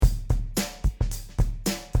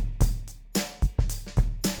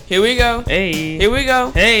Here we go. Hey. Here we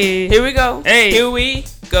go. Hey. Here we go. Hey. Here we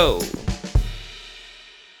go.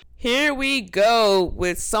 Here we go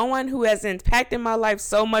with someone who has impacted my life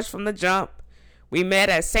so much from the jump. We met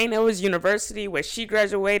at St. Edward's University, where she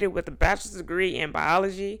graduated with a bachelor's degree in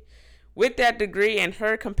biology. With that degree and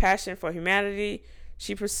her compassion for humanity,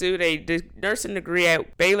 she pursued a nursing degree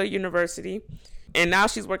at Baylor University, and now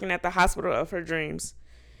she's working at the hospital of her dreams.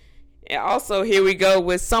 And also, here we go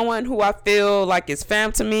with someone who I feel like is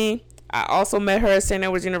fam to me. I also met her at St.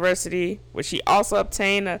 Edward's University, where she also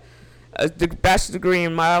obtained a bachelor's degree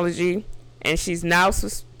in biology, and she's now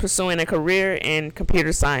pursuing a career in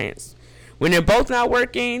computer science. When they're both not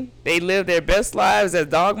working, they live their best lives as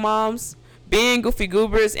dog moms, being goofy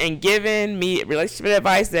goobers, and giving me relationship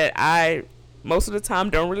advice that I, most of the time,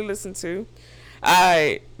 don't really listen to.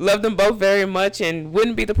 I love them both very much and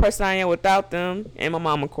wouldn't be the person I am without them, and my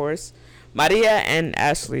mom, of course. Maria and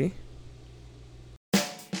Ashley.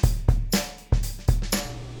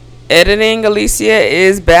 Editing Alicia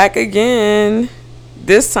is back again.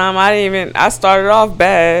 This time I started off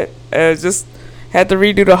bad. Just had to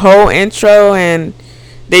redo the whole intro, and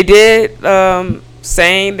they did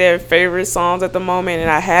saying their favorite songs at the moment, and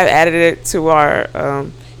I have added it to our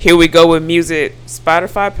Here We Go With Music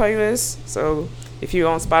Spotify playlist. So if you're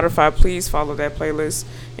on Spotify, please follow that playlist,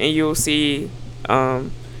 and you'll see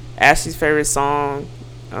Ashley's favorite song,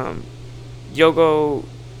 Yogo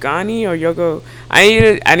Gani or Yogo.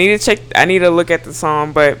 I need to look at the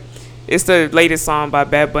song, but it's the latest song by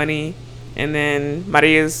Bad Bunny, and then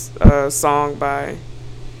Maria's song by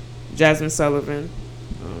Jasmine Sullivan,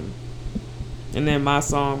 and then my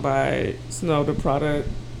song by Snow the Product.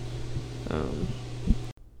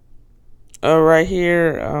 Right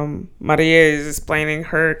here, Maria is explaining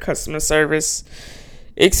her customer service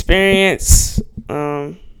experience,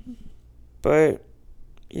 but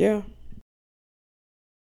yeah.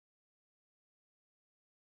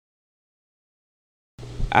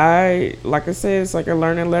 Like I said, it's like a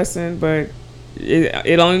learning lesson, but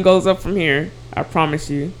it only goes up from here. I promise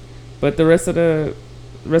you. But the rest of the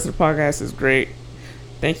podcast is great.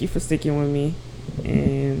 Thank you for sticking with me,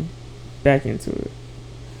 and back into it.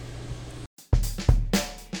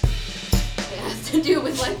 It has to do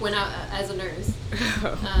with like when I as a nurse.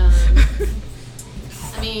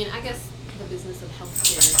 I mean, I guess the business of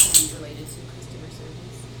healthcare can be related to customer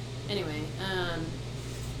service. Anyway,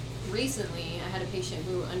 recently I had a patient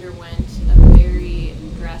who underwent a very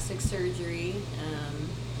drastic surgery.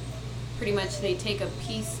 Pretty much they take a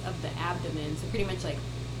piece of the abdomen, so pretty much like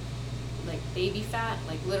baby fat,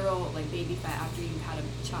 like literal like baby fat after you've had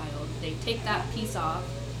a child. They take that piece off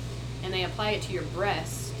and they apply it to your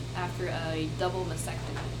breast after a double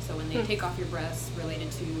mastectomy. So when they take off your breast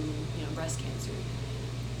related to breast cancer.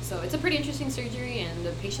 So it's a pretty interesting surgery, and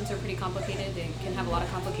the patients are pretty complicated. They can have a lot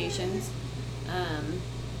of complications.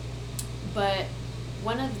 But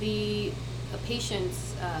one of the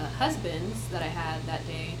patient's husbands that I had that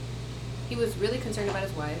day, he was really concerned about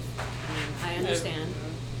his wife. I understand.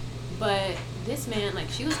 But this man, like,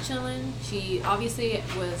 she was chilling. She obviously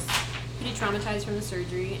was pretty traumatized from the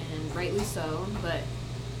surgery, and rightly so. But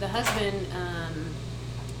the husband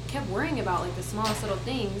kept worrying about, like, the smallest little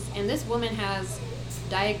things. And this woman has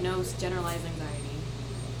diagnosed generalized anxiety.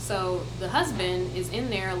 So the husband is in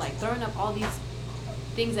there, like, throwing up all these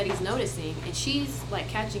things that he's noticing, and she's like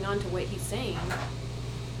catching on to what he's saying.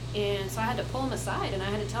 And so I had to pull him aside, and I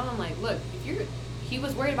had to tell him, like, look, he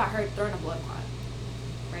was worried about her throwing a blood clot,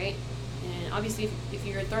 right? And obviously if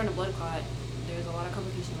you're throwing a blood clot, there's a lot of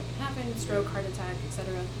complications that can happen, stroke, heart attack,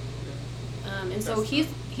 etc. And so he's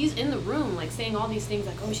in the room, like, saying all these things,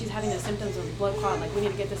 like, oh, she's having the symptoms of blood clot, like, we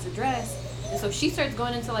need to get this addressed. And so she starts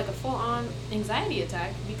going into like a full-on anxiety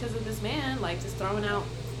attack because of this man, like, just throwing out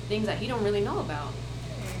things that he don't really know about.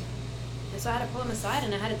 And so I had to pull him aside,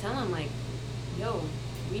 and I had to tell him, like, yo,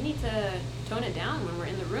 we need to tone it down when we're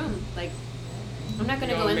in the room. Like, I'm not going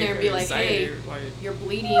to go in there and be like, hey, you're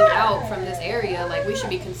bleeding out from this area. Like, we should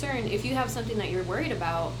be concerned. If you have something that you're worried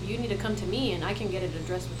about, you need to come to me, and I can get it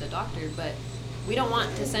addressed with the doctor. But we don't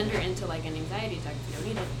want to send her into, like, an anxiety attack if you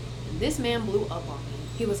don't need it. And this man blew up on me.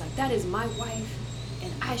 He was like, that is my wife,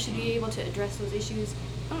 and I should be able to address those issues.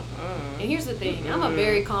 And here's the thing. I'm a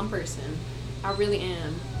very calm person. I really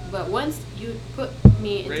am. But once you put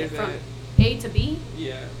me into from A to B,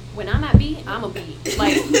 when I'm at B, I'm a B.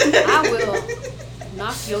 Like, I will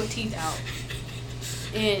knock your teeth out.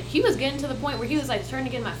 And he was getting to the point where he was like trying to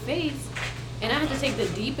get in my face, and I had to take the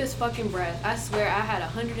deepest fucking breath. I swear I had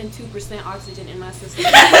 102% oxygen in my system.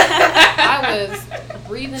 I was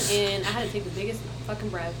breathing in. I had to take the biggest fucking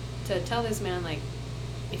breath to tell this man, like,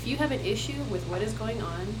 if you have an issue with what is going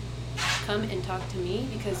on, come and talk to me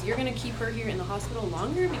because you're going to keep her here in the hospital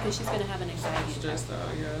longer because she's going to have an anxiety attack.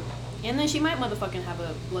 Yeah. And then she might motherfucking have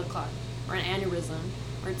a blood clot or an aneurysm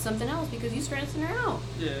or something else because you stressing her out.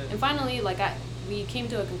 Yeah. And finally, like, we came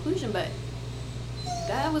to a conclusion, but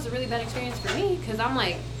that was a really bad experience for me because I'm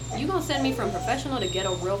like, you gonna send me from professional to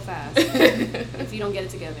ghetto real fast if you don't get it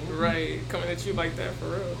together. Right. Coming at you like that for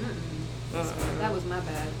real. That was my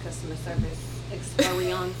bad customer service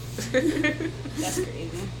experience. That's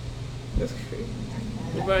crazy. That's crazy.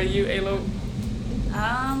 What about you, Alo?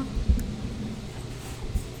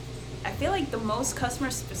 I feel like the most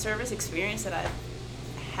customer service experience that I've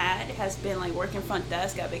had has been like working front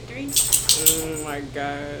desk at Victory. Oh my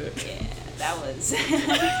god. Yeah, that was.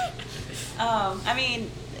 I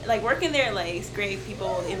mean, like working there, like it's great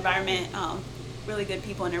people, the environment, really good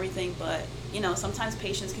people and everything. But you know, sometimes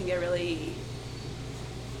patients can get really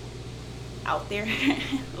out there,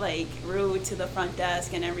 like rude to the front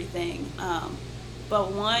desk and everything.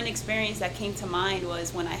 But one experience that came to mind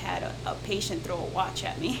was when I had a patient throw a watch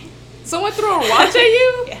at me. Someone threw a watch at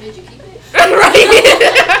you? Yeah. Did you keep it?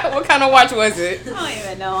 Right. What kind of watch was it? I don't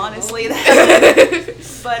even know, honestly.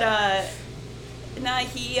 But no,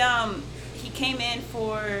 he came in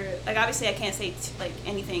for, like, obviously I can't say like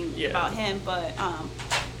anything about him, but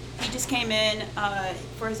he just came in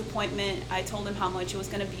for his appointment. I told him how much it was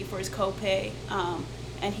going to be for his copay,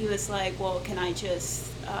 and he was like, well, can I just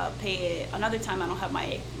pay it another time? I don't have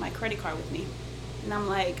my credit card with me. And I'm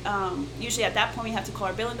like, usually at that point we have to call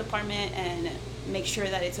our billing department and make sure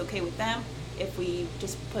that it's okay with them if we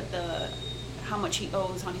just put how much he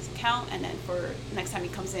owes on his account, and then for next time he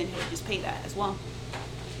comes in, he'll just pay that as well.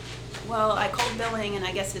 Well, I called billing, and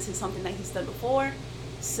I guess this is something that he's done before.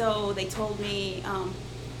 So they told me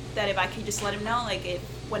that if I could just let him know, like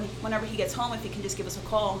whenever he gets home, if he can just give us a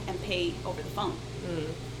call and pay over the phone.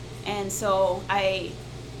 And so I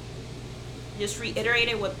just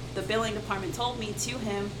reiterated what the billing department told me to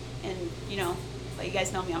him, and you know, like you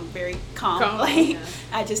guys know me, I'm very calm. Like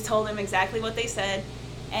I just told him exactly what they said,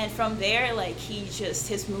 and from there, like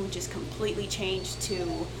his mood just completely changed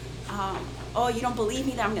to, oh, you don't believe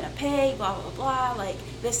me that I'm gonna pay, blah blah blah, like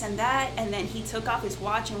this and that, and then he took off his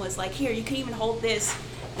watch and was like, here, you can even hold this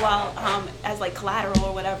while as like collateral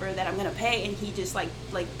or whatever that I'm gonna pay, and he just like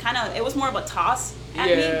kind of, it was more of a toss at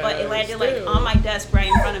me, but it landed like on my desk right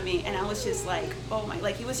in front of me, and I was just like, oh my,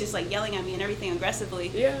 like he was just like yelling at me and everything aggressively.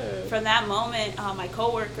 From that moment, my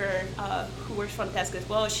coworker who works front desk as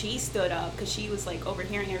well, she stood up because she was like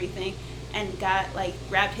overhearing everything, and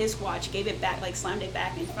grabbed his watch, gave it back, like slammed it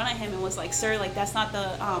back in front of him, and was like, sir, like that's not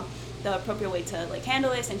the appropriate way to like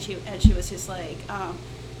handle this, and she was just like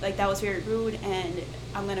that was very rude, and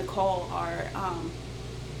I'm gonna call our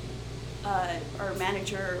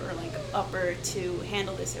manager or like upper to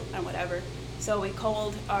handle this and whatever. So we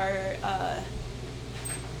called our I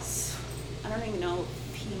don't even know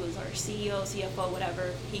if he was our CEO, CFO,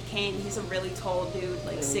 whatever. He came. He's a really tall dude,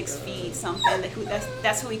 like 6 feet something.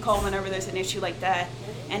 That's who we call whenever there's an issue like that.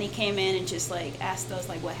 And he came in and just like asked us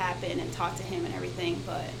like what happened and talked to him and everything,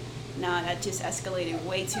 but. Nah, that just escalated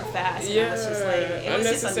way too fast. And it was just like, it was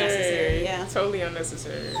just unnecessary. Yeah, totally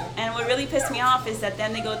unnecessary. And what really pissed me off is that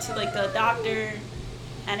then they go to like the doctor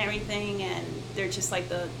and everything, and they're just like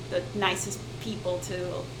the nicest people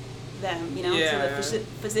to them, you know, to the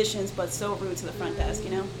physicians, but so rude to the front desk,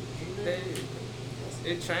 you know.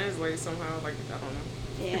 It translates somehow, like I don't know.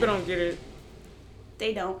 Yeah. People don't get it.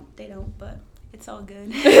 They don't, but it's all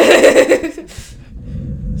good.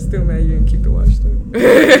 Still mad you didn't keep the watch though.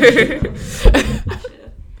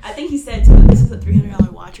 I think he said to him, this is a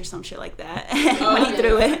 $300 watch or some shit like that when he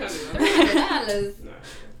threw it. $300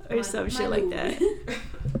 or some shit like that.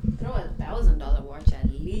 Throw a $1,000 watch at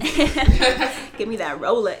least. Give me that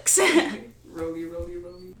Rolex. Rolly.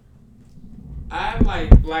 I've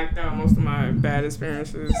like blacked out most of my bad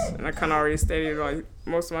experiences, and I kind of already stated like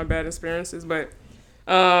most of my bad experiences, but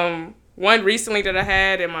one recently that I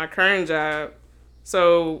had in my current job.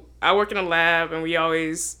 So I work in a lab, and we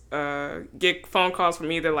always get phone calls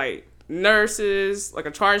from either like nurses, like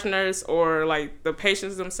a charge nurse, or like the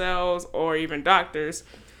patients themselves, or even doctors.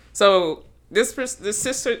 So this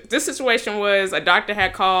situation was a doctor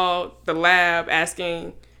had called the lab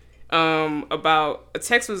asking about a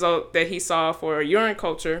test result that he saw for a urine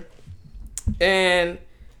culture, and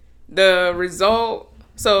the result.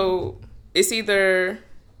 So it's either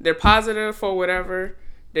they're positive for whatever,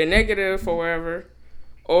 they're negative for whatever,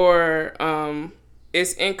 or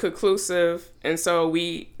it's inconclusive. And so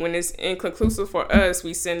when it's inconclusive for us,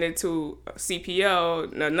 we send it to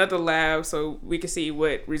CPL, another lab, so we can see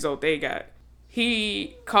what result they got.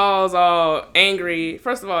 He calls all angry.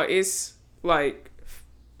 First of all, it's like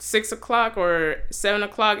 6 o'clock or 7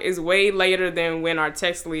 o'clock is way later than when our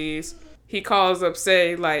text leaves. He calls up,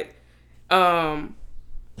 say like, hi,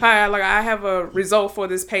 like I have a result for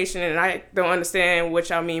this patient and I don't understand what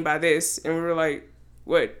y'all mean by this. And we were like,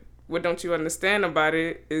 what don't you understand about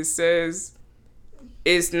it? It says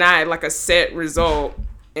it's not like a set result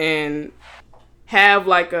and have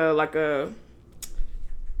like a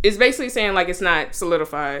it's basically saying like it's not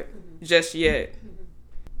solidified just yet.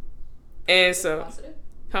 And so, positive?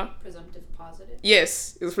 Huh? Presumptive positive?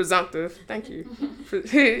 Yes, it was presumptive. Thank you.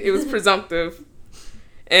 It was presumptive.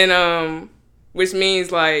 And which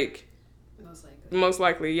means like most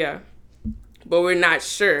likely, yeah. But we're not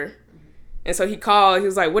sure. And so he called, he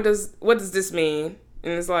was like, what does this mean?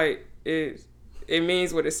 And it's like it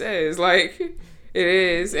means what it says. Like it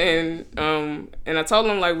is. And I told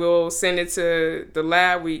him like we'll send it to the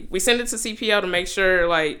lab. We send it to CPL to make sure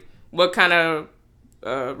like what kind of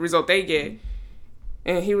result they get.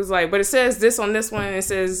 And he was like, but it says this on this one, it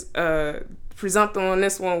says presumptive on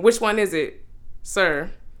this one. Which one is it, sir?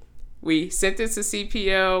 We sent it to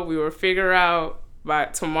CPL. We will figure out by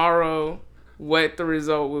tomorrow what the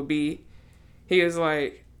result will be. He was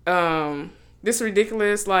like, this is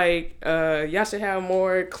ridiculous. Like, y'all should have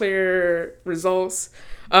more clear results.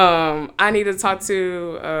 I need to talk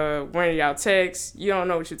to one of y'all techs. You don't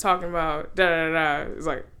know what you're talking about. Da da da. It's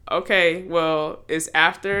like, okay, well, it's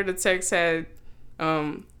after the text had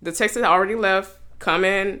already left. Come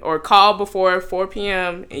in or call before 4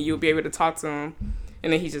 p.m. and you'll be able to talk to him.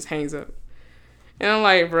 And then he just hangs up. And I'm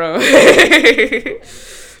like, bro,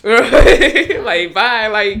 like, bye.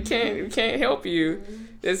 Like, can't help you.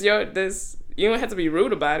 You don't have to be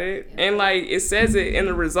rude about it. And like, it says it in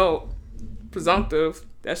the result, presumptive.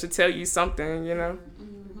 That should tell you something, you know.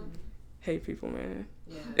 Hate people, man.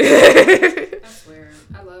 Yeah. I swear,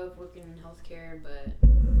 I love working in healthcare, but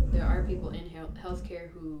there are people in healthcare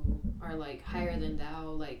who are like higher than thou.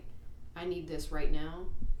 Like, I need this right now.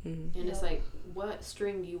 And it's like, what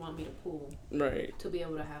string do you want me to pull to be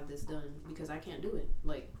able to have this done? Because I can't do it.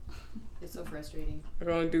 Like, it's so frustrating. I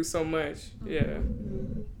can only do so much. Yeah.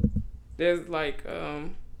 There's like a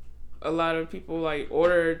lot of people like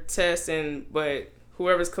order tests but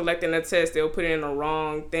whoever's collecting the test, they'll put in the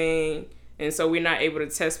wrong thing, and so we're not able to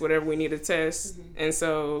test whatever we need to test. And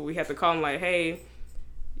so we have to call them like, hey,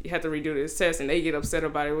 you have to redo this test, and they get upset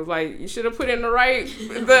about it. It was like, you should have put in the right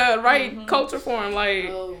culture form. Like,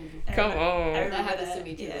 come on. That happens to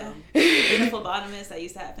me too. Yeah. Being a phlebotomist, that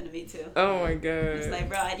used to happen to me too. Oh my god. It's like,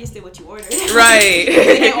 bro, I just did what you ordered. Right. You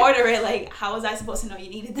didn't order it. Like, how was I supposed to know you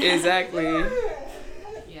needed that? Exactly.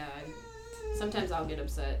 Yeah. Sometimes I'll get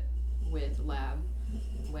upset with lab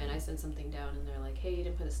when I send something down and they're like, hey, you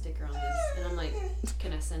didn't put a sticker on this. And I'm like,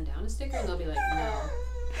 can I send down a sticker? And they'll be like, no.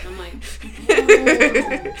 And I'm like, no.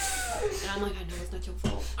 And I'm like, I know it's not your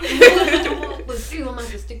fault. I know it's not your fault, but still, I'm going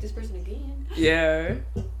to have to stick this person again. Yeah.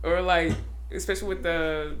 Or like, especially with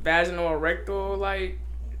the vaginal or rectal, like,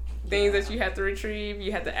 things that you have to retrieve,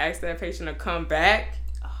 you have to ask that patient to come back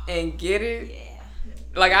and get it. Yeah.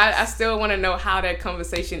 Like, I still want to know how that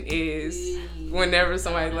conversation is whenever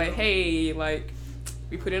somebody's like, hey, like,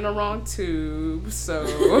 we put in the wrong tube, so.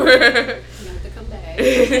 You have to come back.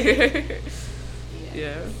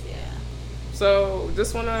 Yeah. So,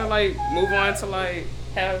 just want to, like, move on to, like,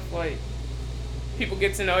 have, like, people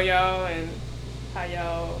get to know y'all and how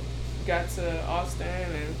y'all got to Austin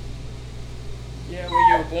and, yeah, where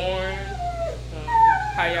you were born,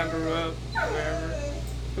 how y'all grew up, wherever.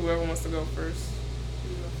 Whoever wants to go first.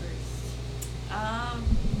 You go first.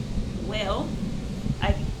 Well,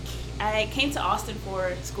 I came to Austin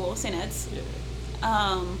for school, St. Ed's.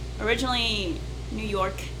 Yeah. Originally New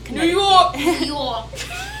York, New Connecticut. York! New York.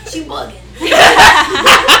 She bugging.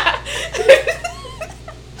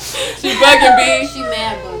 She bugging, B. She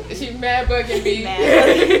mad bugging. She mad bugging, B.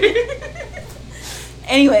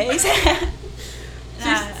 Anyways. She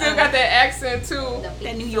still got that accent, too.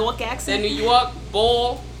 That New York accent. That New York,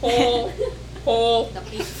 bull, hole.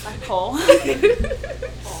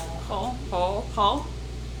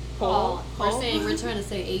 We're saying, we're trying to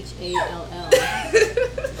say H-A-L-L.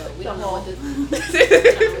 But we don't know what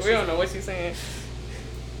this We don't know what she's saying.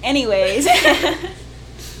 Anyways.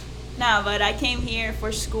 But I came here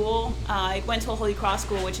for school. I went to a Holy Cross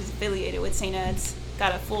school, which is affiliated with St. Ed's.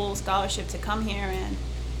 Got a full scholarship to come here and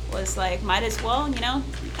was like, might as well, you know.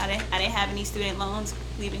 I didn't have any student loans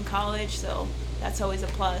leaving college, so that's always a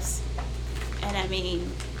plus. And I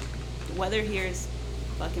mean, the weather here is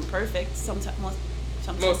fucking perfect. Sometimes. Most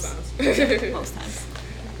times. Most times.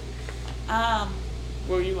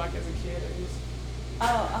 What were you like as a kid?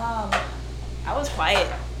 I was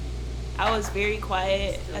quiet. I was very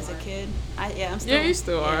quiet as a kid. I'm still. Yeah, you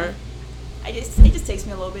still are. It just takes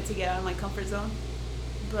me a little bit to get out of my comfort zone.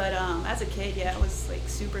 But as a kid, I was like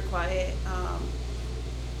super quiet.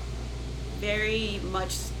 Very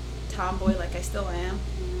much tomboy, like I still am.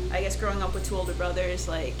 I guess growing up with 2 older brothers,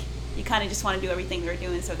 like you kind of just want to do everything they're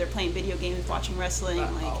doing. So they're playing video games, watching wrestling.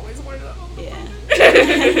 I always wanted to.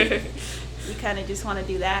 Yeah. You kind of just want to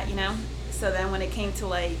do that, you know. So then when it came to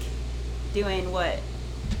like doing what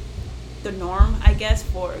the norm, I guess,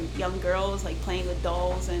 for young girls, like playing with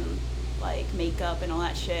dolls and like makeup and all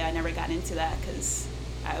that shit, I never got into that because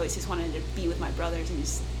I always just wanted to be with my brothers and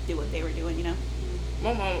just do what they were doing, you know.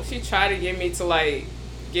 My mom, she tried to get me to like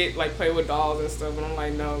play with dolls and stuff, but I'm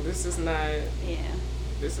like, no, this is not. Yeah.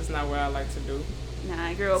 This is not what I like to do. Nah,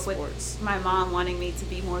 I grew up with my mom wanting me to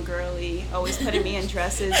be more girly, always putting me in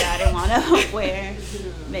dresses that I didn't want to wear,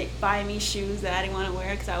 buying me shoes that I didn't want to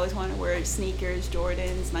wear because I always wanted to wear sneakers,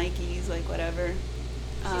 Jordans, Nikes, like whatever.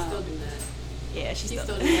 She still do that. Yeah, she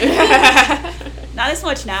still do that. Not as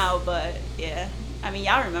much now, but yeah. I mean,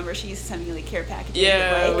 y'all remember she used to send me like care packages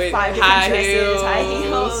with like 5 different dresses, high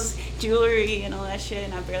heels, jewelry, and all that shit,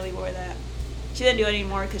 and I barely wore that. She didn't do it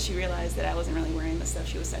anymore because she realized that I wasn't really wearing the stuff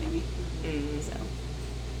she was sending me. Mm-hmm. So,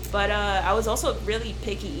 but I was also a really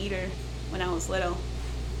picky eater when I was little.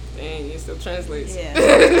 Dang, it still translates. Yeah.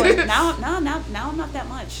 Well, now I'm not that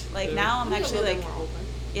much. Like now I'm actually like,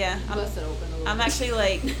 yeah, I'm actually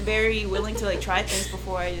like very willing to like try things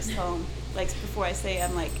before I just tell them. Like before I say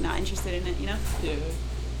I'm like not interested in it, you know. Yeah.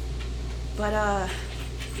 But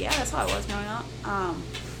yeah, that's how I was growing up.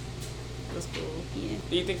 That's cool. Yeah.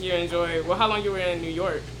 Do you think you enjoy? Well, how long you were in New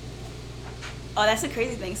York? Oh, that's the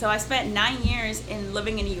crazy thing. So I spent 9 years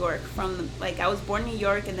living in New York. From like I was born in New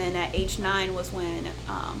York, and then at age 9 was when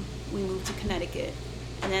we moved to Connecticut.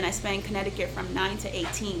 And then I spent in Connecticut from 9 to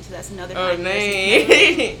 18, so that's another 9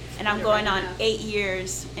 years. And I'm going on 8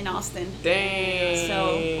 years in Austin. Dang.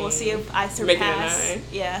 So we'll see if I surpass.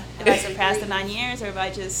 Yeah, if I surpass the 9 years, or if I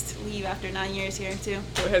just leave after 9 years here too.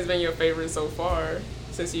 What has been your favorite so far,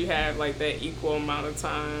 since you have like that equal amount of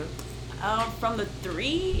time? From the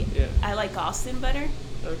 3, yeah. I like Austin better.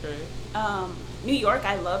 Okay. New York,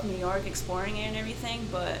 I love New York, exploring it and everything,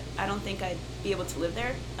 but I don't think I'd be able to live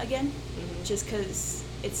there again, just because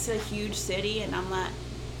it's a huge city, and I'm not,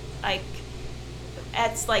 like,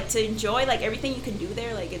 it's, like, to enjoy, like, everything you can do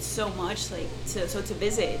there, like, it's so much, like, to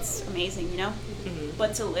visit, it's amazing, you know?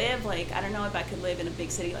 But to live, like, I don't know if I could live in a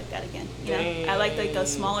big city like that again, you know? I like a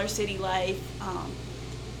smaller city life.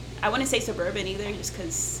 I wouldn't say suburban either, just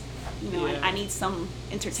because, you know, I need some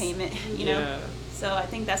entertainment, you know? Yeah. So I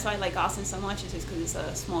think that's why I like Austin so much, is just because it's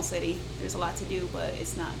a small city. There's a lot to do, but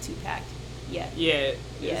it's not too packed yet. Yeah.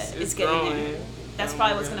 It's getting growing. there. That's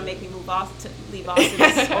probably what's gonna make me leave Austin.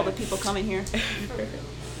 Is all the people coming here.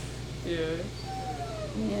 Yeah.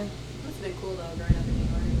 Yeah. That's been cool though, growing up in New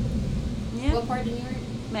York. Yeah. What part of New York?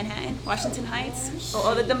 Manhattan, Washington Heights.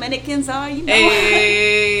 All the Dominicans are, you know.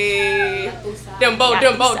 Hey. Dembo.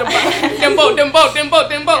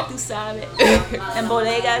 Tu sabes. And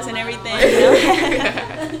bodegas and everything. You know,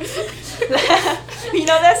 you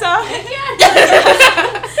know that song?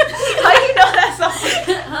 How you know that song?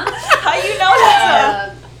 How you know that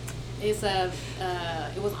song? It's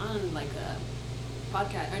it was on like a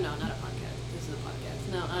podcast, or no, not a podcast. This is a podcast.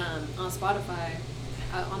 No, on Spotify.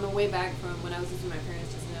 On the way back from when I was visiting my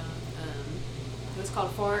parents just now, it was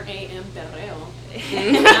called 4 a.m. Perreo.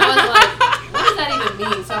 And I was like, what does that even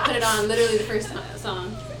mean? So I put it on literally the first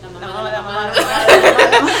song. And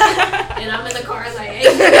I'm in the car like,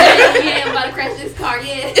 hey, I'm about to crash this car,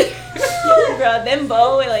 yeah. Bro,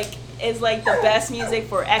 Dembo, like, is like the best music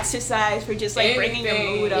for exercise, for just like bringing your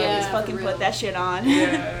mood up. Just fucking put that shit on.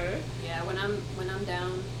 Yeah. Yeah, when I'm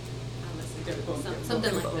down, I listen to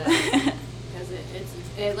something like that.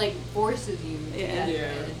 It like forces you to get out of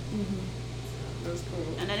bed. That's cool.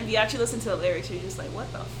 And then if you actually listen to the lyrics, you're just like,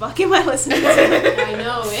 what the fuck am I listening to? I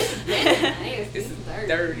know, it's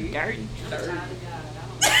dirty. Dirty. I'm a child of God.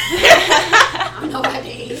 I don't know what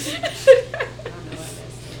it is. I don't know what it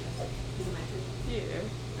is. Is it my turn? Yeah.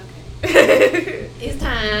 Okay. It's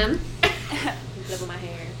time. Flip my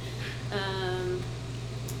hair.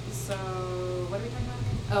 So what are we talking about?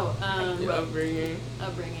 Upbringing.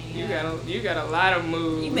 Yeah. You got a lot of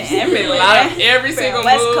moves. You been every single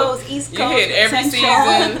West move. Coast, East Coast, you hit every Central.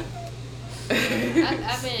 season.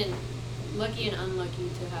 I've been lucky and unlucky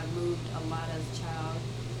to have moved a lot as a child.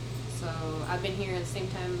 So I've been here at the same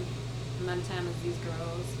amount of time as these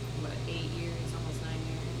girls. 8 years, almost 9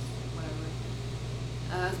 years, whatever.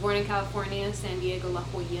 I was born in California, San Diego, La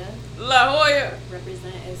Jolla. La Jolla.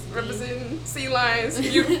 Representing sea lions,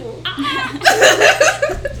 beautiful.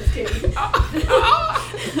 Just kidding.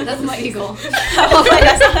 That's my eagle. Oh, like,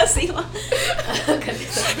 that's not a seagull.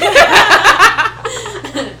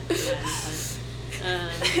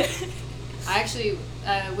 I actually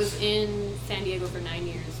was in San Diego for 9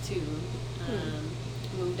 years too.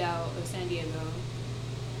 Moved out of San Diego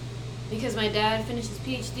because my dad finished his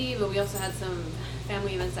PhD, but we also had some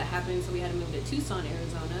family events that happened, so we had to move to Tucson,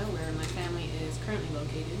 Arizona, where my family is currently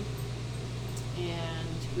located.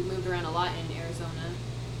 And we moved around a lot in Arizona.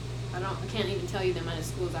 I can't even tell you the amount of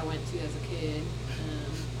schools I went to as a kid.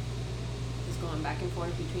 Just going back and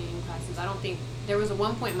forth between classes. I don't think there was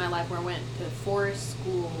one point in my life where I went to 4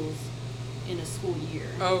 schools in a school year.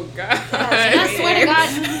 Oh God! And I swear to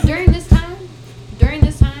God, during this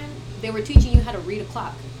time, they were teaching you how to read a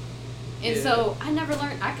clock. And so I never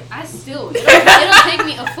learned. I still. It'll take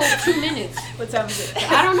me a full 2 minutes. What time is it?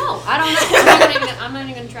 I don't know. I'm not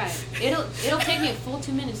even gonna try it. It'll take me a full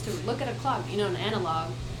 2 minutes to look at a clock. You know, an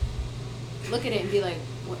analog. Look at it and be like,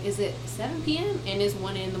 what, is it 7 p.m. and it's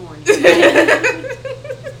 1 a.m. in the morning?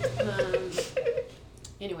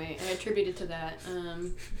 Anyway, I attribute it to that.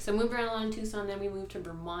 So moved around a lot in Tucson. Then we moved to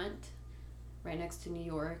Vermont, right next to New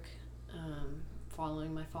York,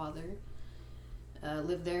 following my father.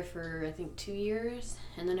 Lived there for, I think, 2 years.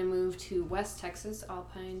 And then I moved to West Texas,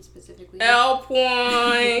 Alpine specifically.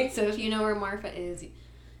 Alpine! So if you know where Marfa is,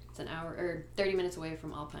 it's an hour or 30 minutes away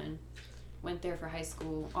from Alpine. Went there for high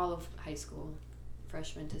school, all of high school,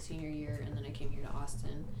 freshman to senior year. And then I came here to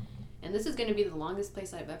Austin. And this is going to be the longest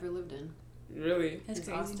place I've ever lived in. Really? That's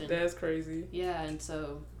crazy. Austin. That's crazy. Yeah, and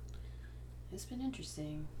so it's been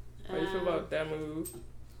interesting. How do you feel about that move?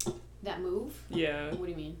 That move? Yeah. What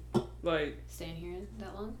do you mean? Like staying here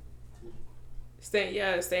that long? Staying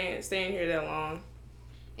here that long.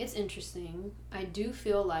 It's interesting. I do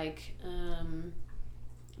feel like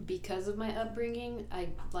because of my upbringing, I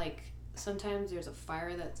like sometimes there's a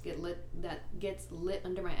fire that gets lit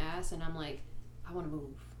under my ass, and I'm like, I want to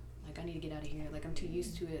move. Like I need to get out of here. Like I'm too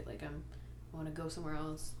used to it. Like I want to go somewhere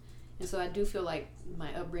else. And so I do feel like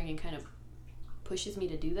my upbringing kind of pushes me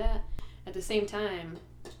to do that. At the same time,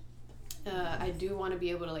 I do want to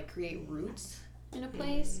be able to like create roots in a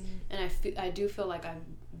place, and I do feel like I've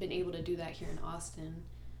been able to do that here in Austin.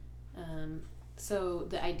 So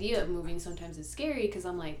the idea of moving sometimes is scary because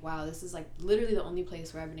I'm like, wow, this is like literally the only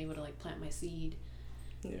place where I've been able to like plant my seed.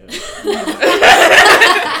 Yeah.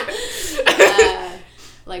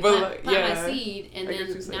 Plant my seed, and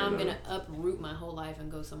then now I'm gonna uproot my whole life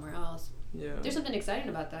and go somewhere else. Yeah. There's something exciting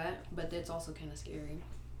about that, but it's also kind of scary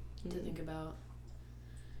to think about.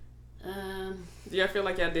 Yeah, I feel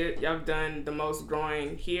like y'all done the most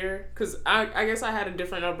growing here, because I guess I had a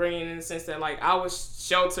different upbringing in the sense that like I was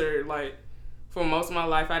sheltered like for most of my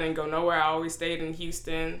life. I didn't go nowhere. I always stayed in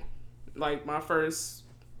Houston. Like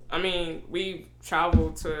we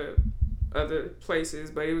traveled to other places,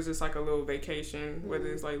 but it was just like a little vacation, whether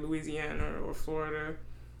it's like Louisiana or Florida.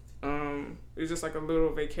 It was just like a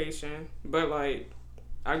little vacation, but like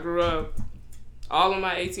I grew up all of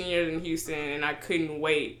my 18 years in Houston, and I couldn't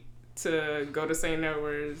wait to go to St.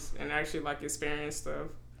 Edward's and actually like experience stuff.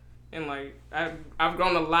 And like I've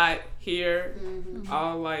grown a lot here.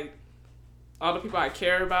 All the people I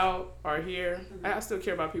care about are here. I still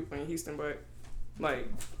care about people in Houston, but like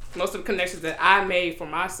most of the connections that I made for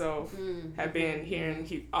myself have been here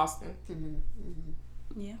in Austin.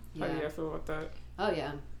 Yeah. How do you feel about that? Oh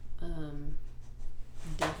yeah,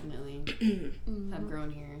 definitely. I've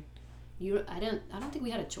grown here. I don't think we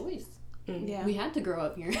had a choice. Yeah. We had to grow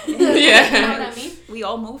up here. Yeah. You know what I mean? We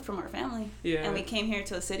all moved from our family. Yeah. And we came here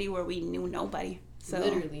to a city where we knew nobody. So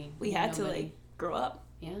literally, we had to like grow up.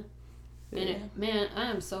 Yeah. And man, I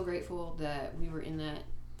am so grateful that we were in that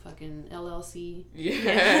fucking LLC. Yeah.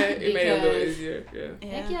 It made it a little easier. Yeah.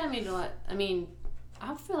 Heck yeah, it made it a lot. I mean,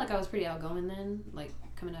 I feel like I was pretty outgoing then, like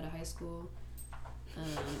coming out of high school. I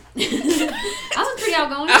was pretty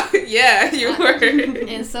outgoing. Yeah, you were.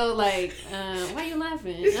 And so, like, why are you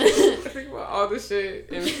laughing? I think about all the shit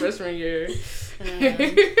in freshman year.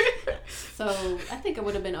 So I think I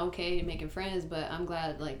would have been okay making friends, but I'm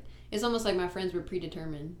glad. Like, it's almost like my friends were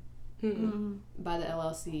predetermined by the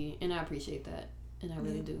LLC, and I appreciate that, and I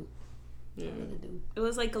really do. Yeah. I really do. It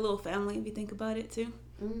was like a little family if you think about it too.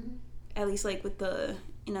 At least like with the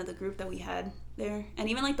the group that we had there, and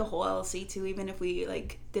even like the whole LLC too. Even if we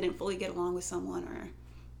like didn't fully get along with someone or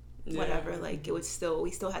whatever, like we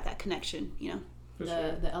still had that connection.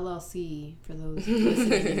 The LLC, for those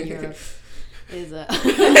listening in Europe, is a.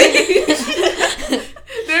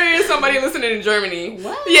 There is somebody listening in Germany.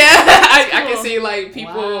 What? Yeah, I can see like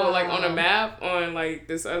people like on a map on like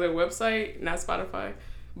this other website, not Spotify,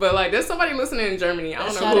 but like there's somebody listening in Germany. I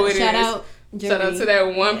don't know who it is. Shout out. Germany. Shout out to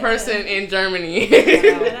that one person in Germany.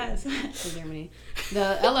 In Germany.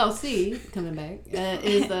 The LLC, coming back,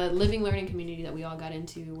 is the living learning community that we all got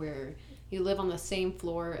into, where you live on the same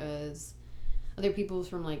floor as other people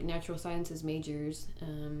from like natural sciences majors.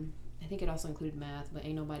 I think it also included math, but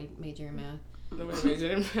ain't nobody major in math. Nobody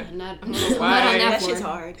major in math. Not Why? on that That floor. shit's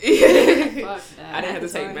hard. Fuck that. I didn't have to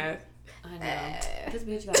take math. I know. This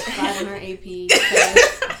bitch got 5 on her AP because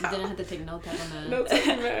she didn't have to take no type of math. No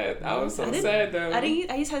taking math. I was so sad though. I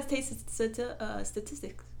used to have to take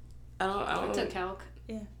statistics. I I took calc.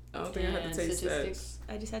 Yeah. I don't think I had to take statistics.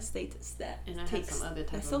 stats. I just had to take stat. And I had some other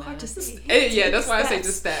type That's of so math. hard to say. Yeah, that's why I say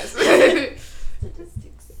just stats.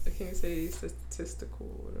 Statistics. I can't say statistical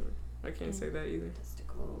or whatever. I can't say that either.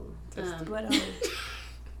 Statistical. But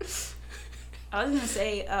I was gonna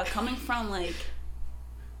say, coming from like,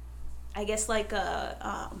 I guess like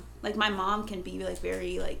my mom can be like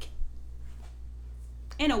very like,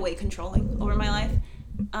 in a way, controlling over my life.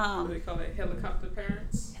 What do they call it? Helicopter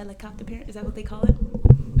parents? Helicopter parent, is that what they call it?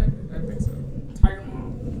 I think so. Tiger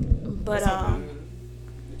mom. But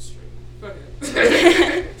extreme. Go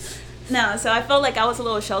ahead. no, so I felt like I was a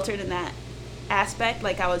little sheltered in that aspect.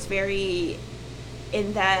 Like I was very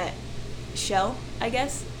in that shell, I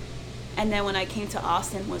guess. And then when I came to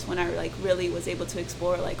Austin was when I like really was able to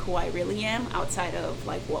explore like who I really am outside of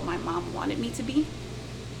like what my mom wanted me to be.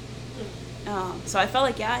 So I felt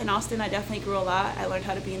like, yeah, in Austin I definitely grew a lot. I learned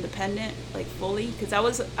how to be independent, like fully, because I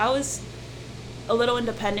was a little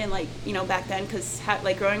independent, like, you know, back then, because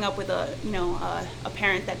like growing up with a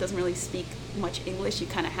parent that doesn't really speak much English, you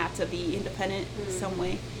kind of have to be independent some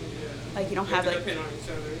way. Yeah. Like you don't have like depend on each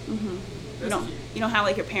other. Mm-hmm. You don't have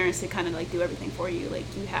like your parents to kind of like do everything for you. Like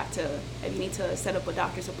you have to, if you need to set up a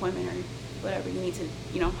doctor's appointment or whatever, you need to,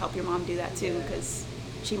 you know, help your mom do that too, because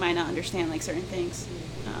she might not understand like certain things.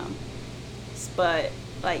 But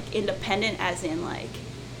like independent as in like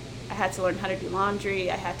I had to learn how to do laundry.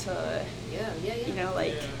 I had to, you know,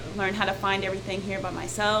 like learn how to find everything here by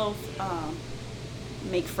myself.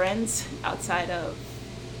 Make friends outside of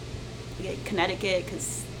Connecticut,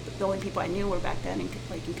 because the only people I knew were back then in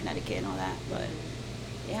Connecticut and all that. But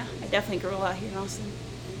yeah, I definitely grew a lot here in Austin.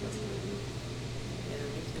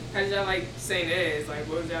 How did y'all like St. Ed's? Like,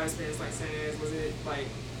 what was y'all experience like St. Ed's? Was it like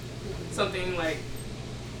something like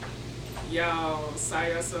y'all saw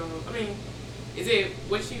yourself? I mean, is it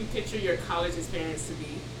what you picture your college experience to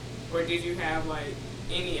be, or did you have like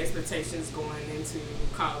any expectations going into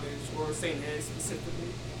college or St. Ed's specifically?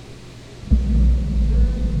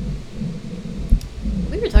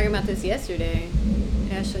 We were talking about this yesterday,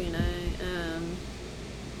 Ashley and I.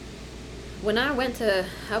 When I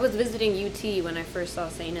was visiting UT when I first saw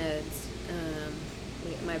St. Ed's.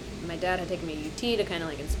 My dad had taken me to UT to kind of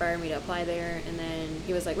like inspire me to apply there, and then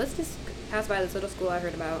he was like, let's just pass by this little school I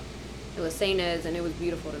heard about. It was St. Ed's, and it was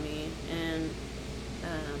beautiful to me. And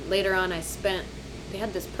later on they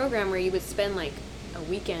had this program where you would spend like a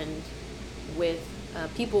weekend with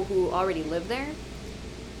people who already live there.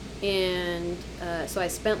 And so I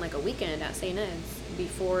spent like a weekend at St. Ed's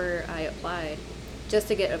before I applied, just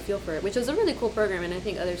to get a feel for it, which was a really cool program, and I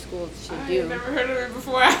think other schools should do. I've never heard of it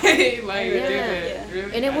before. I did it.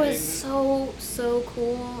 Really? And it was so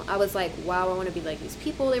cool. I was like, wow, I want to be like these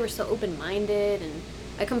people. They were so open-minded, and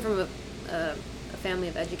I come from a family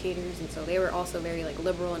of educators, and so they were also very like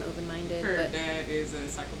liberal and open-minded. Her but dad is an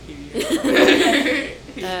encyclopedia.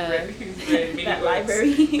 He's read many That books.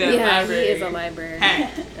 library. He is a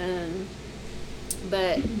librarian.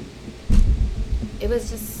 But it was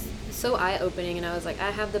just so eye-opening, and I was like,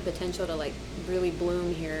 I have the potential to like really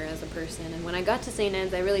bloom here as a person. And when I got to St.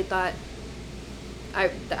 Ed's, I really thought I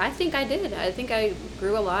think I did. I think I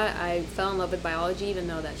grew a lot. I fell in love with biology, even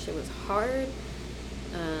though that shit was hard.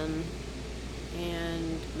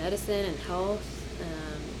 And medicine and health.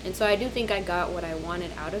 And so I do think I got what I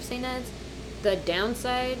wanted out of St. Ed's. The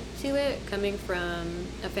downside to it, coming from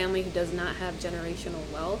a family who does not have generational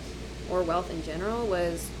wealth or wealth in general,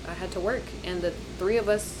 was I had to work. And the three of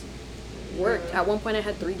us worked. At one point I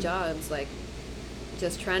had 3 jobs, like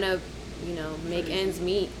just trying to, you know, make ends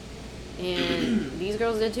meet. And these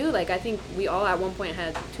girls did too. Like I think we all at one point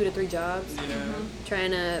had 2 to 3 jobs,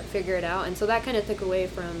 trying to figure it out. And so that kind of took away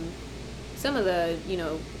from some of the, you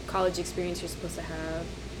know, college experience you're supposed to have.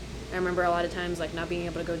 I remember a lot of times like not being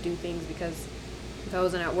able to go do things because if I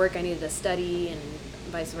wasn't at work I needed to study, and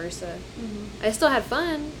vice versa. I still had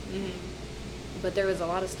fun, but there was a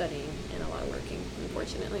lot of studying and a lot of working,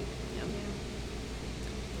 unfortunately.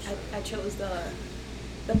 I chose the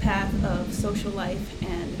path of social life,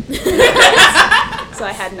 and so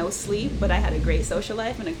I had no sleep, but I had a great social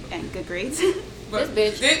life and good grades. This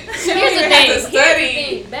bitch. Here's the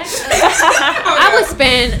thing. Back I would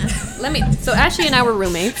spend. So Ashley and I were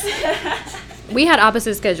roommates. We had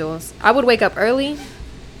opposite schedules. I would wake up early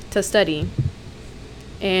to study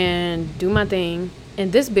and do my thing.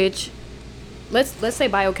 And this bitch, let's say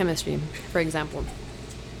biochemistry, for example.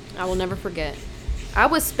 I will never forget. I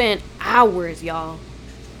would spend hours, y'all.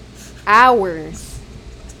 Hours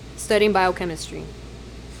studying biochemistry.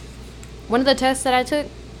 One of the tests that I took,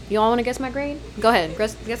 y'all want to guess my grade? Go ahead,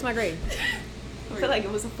 guess my grade. I feel like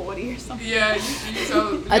it was a 40 or something. Yeah, you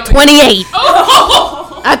told. A 28.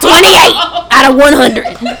 Oh! A 28 out of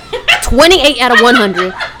 100. 28 out of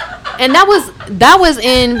 100. And that was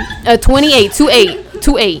in a 28,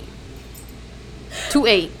 28.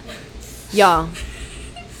 Y'all.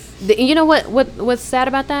 You know what's sad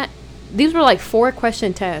about that? These were like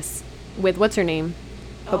 4-question tests with what's her name?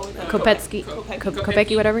 Kopecki,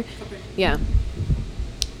 whatever. Yeah.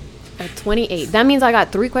 A 28. That means I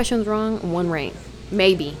got 3 questions wrong, 1 right.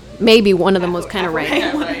 Maybe one of them was kind of right.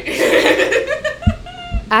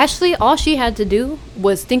 Ashley, all she had to do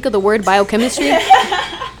was think of the word biochemistry,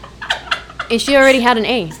 and she already had an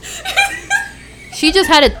A. She just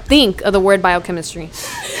had to think of the word biochemistry,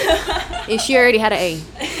 and she already had an A.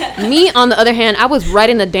 Me, on the other hand, I was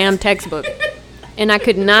writing the damn textbook, and I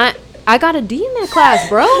could not. I got a D in that class,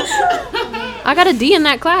 bro. I got a D in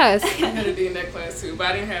that class. I had a D in that class too, but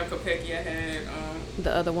I didn't have Kopecki. I had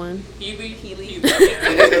the other one. Healy.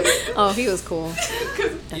 Oh, he was cool.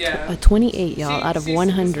 Yeah. A 28, y'all, out of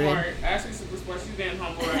 100. Smart. Ashley's super smart. She's being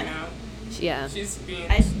humble right now. Yeah. She's being.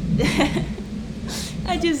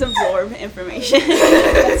 I just absorb information.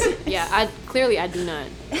 Yeah, I do not.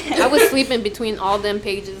 I was sleeping between all them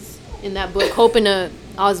pages in that book, hoping to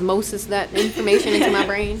osmosis that information into my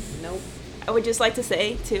brain. Nope. I would just like to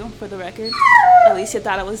say, too, for the record, Alicia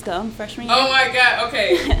thought I was dumb freshman year. Oh my God.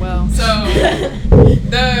 Okay. Well.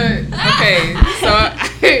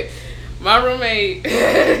 My roommate,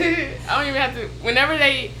 I don't even have to. Whenever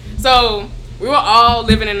so we were all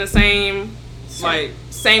living in the same suite.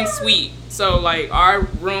 So like our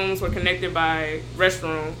rooms were connected by a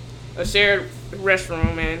shared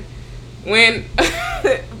restroom, and when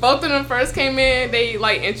both of them first came in, they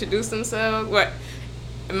like introduced themselves.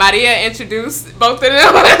 Maria introduced both of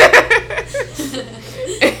them.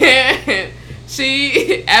 And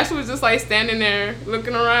Ashley was just like standing there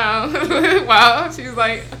looking around while she was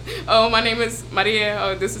like, "Oh, my name is Maria.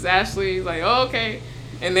 Oh, this is Ashley." Like, "Oh, okay."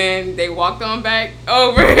 And then they walked on back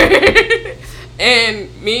over. And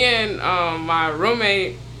me and my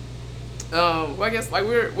roommate, I guess like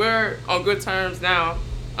we're on good terms now.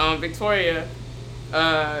 Victoria,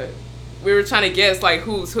 we were trying to guess like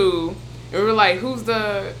who's who. And we were like, who's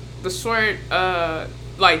the short,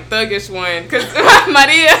 like thuggish one? Because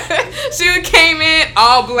Maria, she came in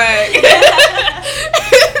all black.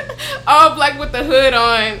 All black with the hood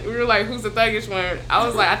on. We were like, who's the thuggish one? I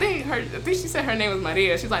was like, I think she said her name was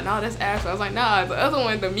Maria. She's like, no, that's Ashley. I was like, nah, the other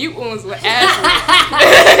one, the mute one was with Ashley.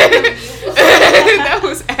 That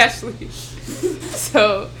was Ashley.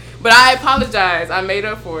 So, but I apologize. I made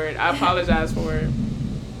up for it. I apologize for it.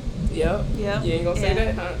 Yep. You ain't gonna say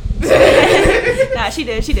that, huh? Nah, she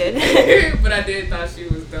did. But I did thought she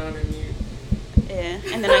was dumb and mute. Yeah,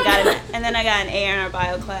 and then I got an A in our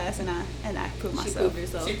bio class, and I proved myself.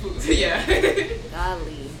 She proved herself. Yeah.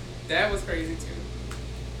 Golly. That was crazy too.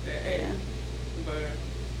 Yeah. But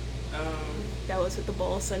that was with the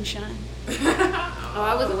bowl of sunshine. Oh,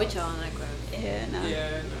 I wasn't with y'all in that class. Yeah, no.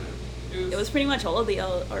 Yeah, no. It was pretty much all of the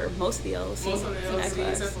most of the LC. Most of the LC,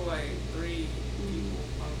 except for like 3 people.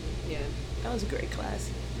 Yeah. That was a great class.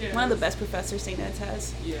 Yeah, one of the best professors St. Ed's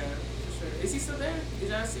has. Yeah, for sure. Is he still there? Did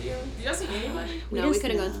y'all see him? Did y'all see anybody? No, we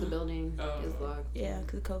couldn't go into the building. Oh. It was locked. Yeah,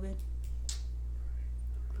 because of COVID.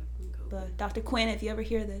 But Dr. Quinn, if you ever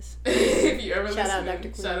hear this. If you ever Shout out Dr.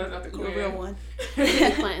 Quinn. Shout out Dr. Quinn. You're a real one.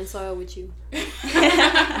 Planting soil with you.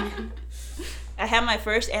 I had my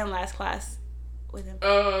first and last class with him.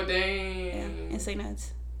 Oh, dang. Yeah, in St.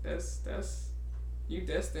 Ed's. That's you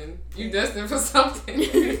destined. You destined for something.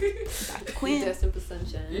 Dr. Quinn. You destined for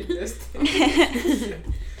sunshine. You destined.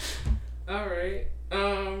 All right.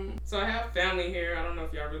 So I have family here. I don't know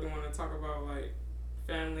if y'all really want to talk about like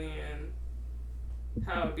family and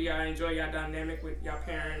how do y'all enjoy y'all dynamic with y'all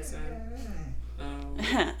parents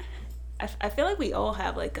and I feel like we all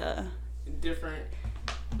have like a different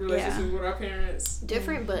relationship with our parents.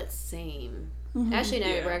 Different but same. Mm-hmm. Ashley and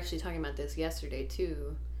I were actually talking about this yesterday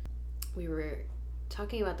too. We were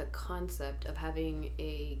talking about the concept of having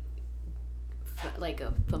a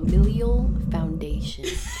familial foundation.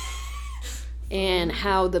 And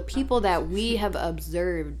how the people that we have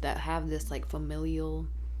observed that have this like familial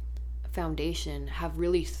foundation have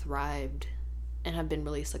really thrived and have been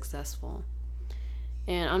really successful.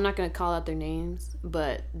 And I'm not going to call out their names,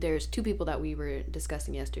 but there's 2 people that we were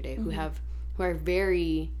discussing yesterday who are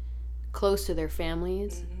very close to their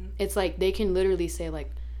families. It's like they can literally say,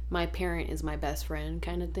 like, my parent is my best friend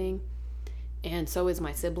kind of thing, and so is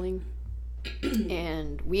my sibling.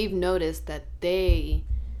 And we've noticed that they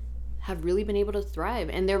have really been able to thrive,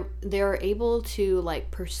 and they're able to, like,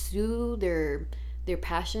 pursue their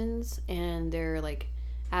passions and their, like,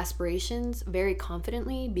 aspirations very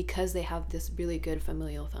confidently because they have this really good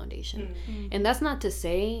familial foundation. And that's not to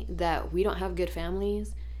say that we don't have good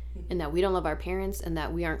families and that we don't love our parents and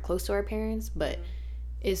that we aren't close to our parents, but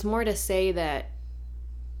it's more to say that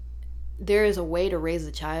there is a way to raise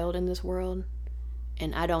a child in this world,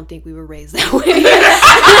 and I don't think we were raised that way.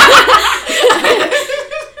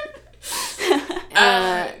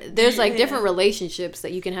 There's, like, different relationships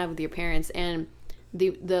that you can have with your parents, and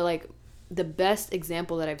the best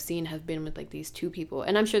example that I've seen has been with, like, these 2 people,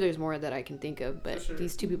 and I'm sure there's more that I can think of, but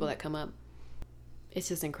these 2 people that come up, it's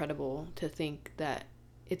just incredible to think that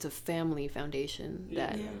it's a family foundation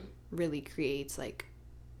that really creates, like,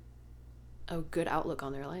 a good outlook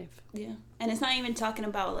on their life. Yeah. And it's not even talking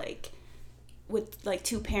about, like, with, like,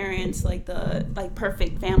 2 parents, like, the, like,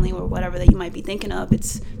 perfect family or whatever that you might be thinking of.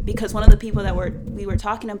 It's because one of the people that we were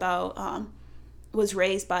talking about was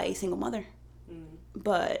raised by a single mother.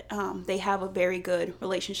 But they have a very good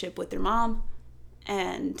relationship with their mom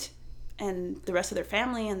and the rest of their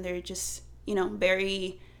family, and they're just, you know,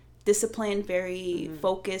 very disciplined, very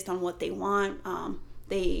focused on what they want.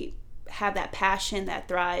 They have that passion, that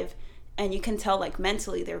drive, and you can tell, like,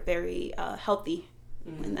 mentally they're very healthy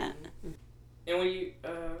in that. And when you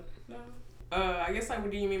I guess, like,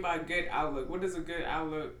 what do you mean by a good outlook? What is a good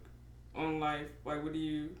outlook on life? Like, what do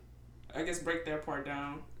you, I guess, break that part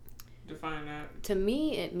down? Define that. To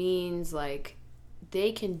me, it means, like,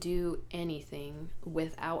 they can do anything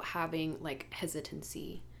without having, like,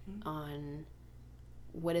 hesitancy on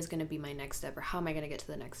what is going to be my next step or how am I going to get to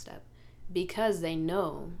the next step, because they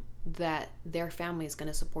know that their family is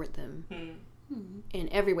going to support them in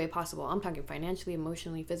every way possible. I'm talking financially,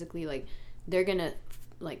 emotionally, physically. Like, they're going to,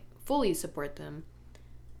 like, fully support them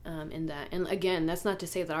in that. And again, that's not to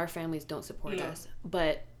say that our families don't support us,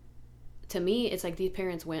 but to me, it's like these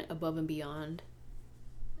parents went above and beyond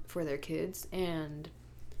for their kids, and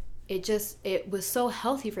it was so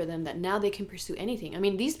healthy for them that now they can pursue anything. I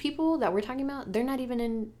mean, these people that we're talking about, they're not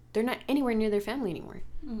anywhere near their family anymore.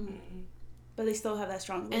 But they still have that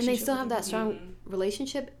strong relationship. And they still have that strong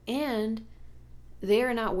relationship, and they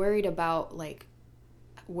are not worried about, like,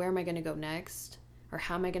 where am I going to go next or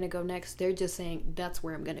how am I going to go next. They're just saying, that's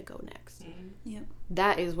where I'm going to go next. Yep.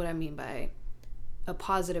 That is what I mean by a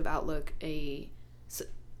positive outlook.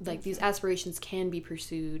 Like, these aspirations can be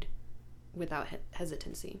pursued without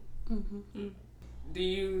hesitancy. Do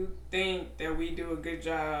you think that we do a good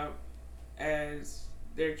job as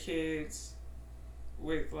their kids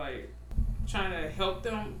with, like, trying to help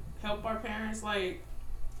our parents, like,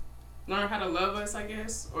 learn how to love us, I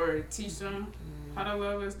guess, or teach them how to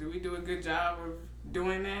love us? Do we do a good job of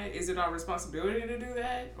doing that? Is it our responsibility to do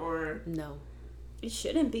that, or no? It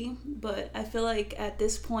shouldn't be, but I feel like at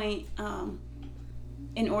this point,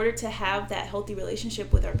 in order to have that healthy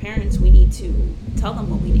relationship with our parents, we need to tell them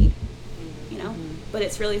what we need, you know? But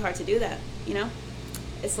it's really hard to do that, you know?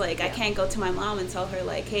 It's like, I can't go to my mom and tell her,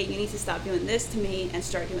 like, hey, you need to stop doing this to me and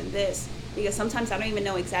start doing this. Because sometimes I don't even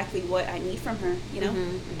know exactly what I need from her, you know?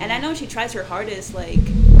 And I know she tries her hardest. Like,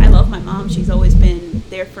 I love my mom. She's always been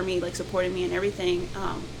there for me, like, supporting me and everything.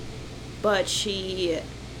 But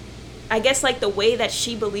I guess, like, the way that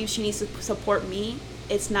she believes she needs to support me,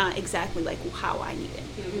 it's not exactly, like, how I need it.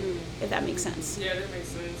 If that makes sense. Yeah, that makes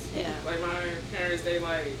sense. Yeah. Like, my parents, they,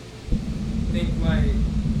 like, think, like,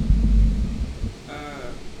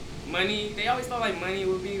 money, they always thought, like, money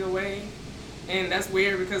would be the way. And that's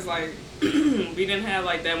weird because, like, we didn't have,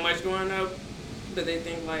 like, that much growing up, but they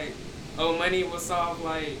think, like, oh, money will solve,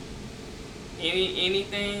 like,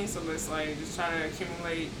 anything, so let's, like, just try to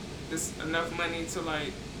accumulate this enough money to,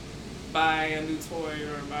 like, buy a new toy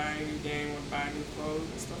or buy a new game or buy new clothes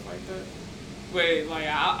and stuff like that. But, like,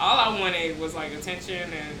 all I wanted was, like,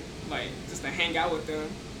 attention and, like, just to hang out with them.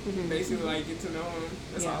 Basically, like, get to know them.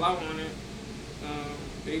 That's all I wanted.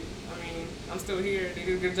 I'm still here. They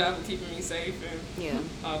do a good job of keeping me safe and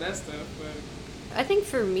all that stuff. But I think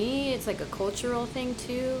for me, it's like a cultural thing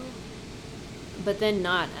too, but then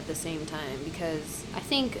not at the same time, because I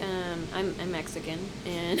think I'm Mexican,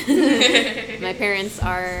 and my parents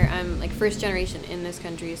I'm like first generation in this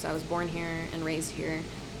country, so I was born here and raised here.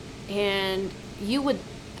 And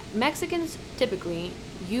Mexicans typically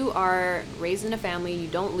you are raised in a family. You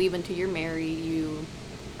don't leave until you're married. You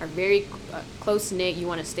are very close knit. You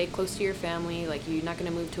want to stay close to your family. Like, you're not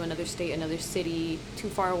going to move to another state, another city, too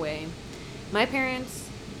far away. My parents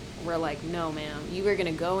were like, no, ma'am, you are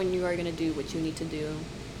going to go and you are going to do what you need to do.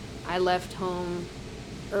 I left home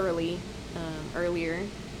earlier,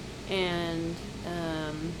 and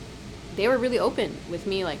they were really open with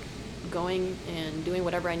me, like, going and doing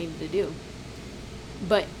whatever I needed to do.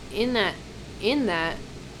 But in that,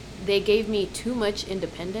 they gave me too much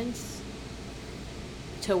independence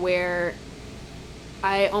to where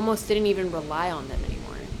I almost didn't even rely on them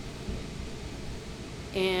anymore.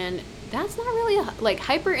 And that's not really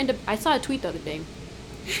I saw a tweet the other day.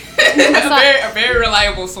 A very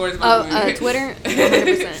reliable source. Twitter,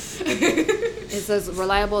 100%. It's as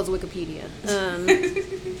reliable as Wikipedia.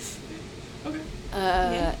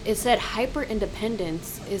 Okay. It said hyper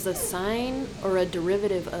independence is a sign or a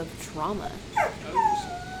derivative of trauma.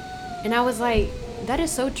 And I was like, that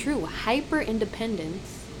is so true. Hyper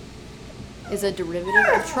independence is a derivative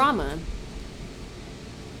of trauma.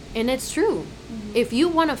 And it's true. If you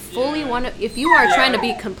want to if you are trying to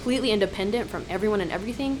be completely independent from everyone and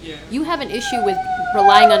everything, you have an issue with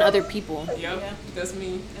relying on other people. Yep, that's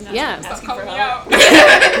me. Stop calling me out.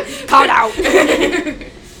 Called out.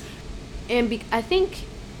 And I think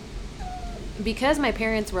because my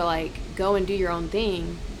parents were like, go and do your own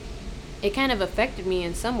thing, it kind of affected me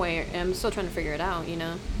in some way. And I'm still trying to figure it out,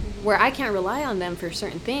 where I can't rely on them for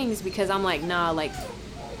certain things because I'm like, nah, like,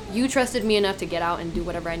 you trusted me enough to get out and do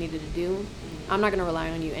whatever I needed to do. I'm not going to rely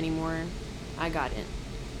on you anymore. I got it.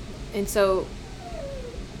 And so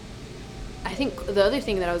I think the other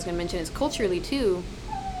thing that I was going to mention is culturally too.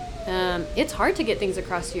 It's hard to get things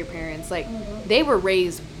across to your parents. Like, they were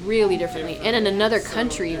raised really differently and in another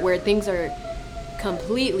country where things are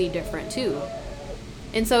completely different too.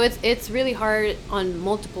 And so it's really hard on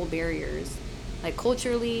multiple barriers, like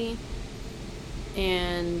culturally,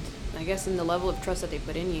 and I guess in the level of trust that they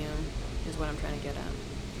put in you is what I'm trying to get at.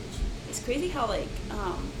 It's crazy how, like,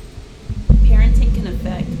 parenting can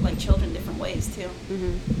affect, like, children different ways too.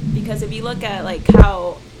 Mm-hmm. Because if you look at, like,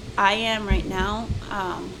 how I am right now,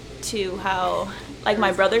 to how, like,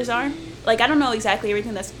 my brothers are, like, I don't know exactly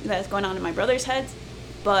everything that's going on in my brothers' heads,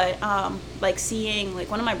 but like, seeing,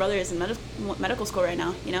 like, one of my brothers in medical school right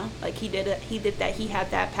now, like, he did that, he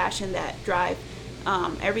had that passion, that drive,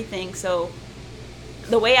 everything. So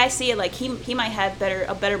the way I see it, like, he might have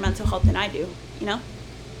a better mental health than I do,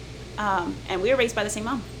 and we were raised by the same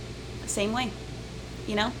mom, same way,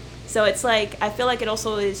 so it's like, I feel like it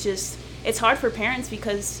also is just, it's hard for parents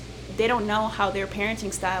because they don't know how their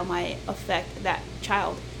parenting style might affect that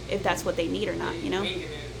child, if that's what they need or not, Truly,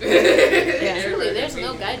 there's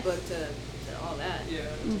no guidebook to all that. Yeah.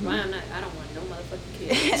 Mm-hmm. Why I don't want no motherfucking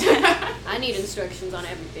kids. I need instructions on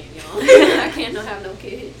everything, y'all. I can't have no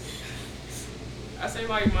kids. I say,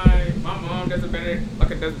 like, my mom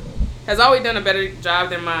has always done a better job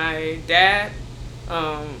than my dad.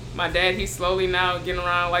 My dad, he's slowly now getting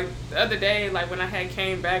around. Like, the other day, like, when I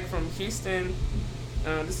came back from Houston,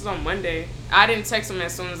 this was on Monday, I didn't text him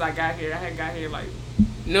as soon as I got here. I had got here like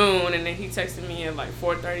noon, and then he texted me at like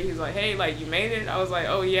 4:30. He's like, hey, like, you made it? I was like,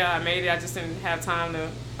 oh yeah, I made it. I just didn't have time to.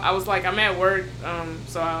 I was like, I'm at work,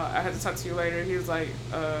 so I had to talk to you later. He was like,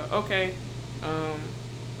 okay.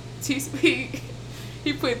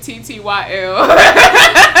 He put TTYL.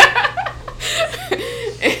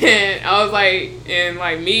 And I was like, and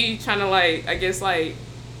like me trying to, like, I guess, like,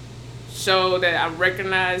 show that I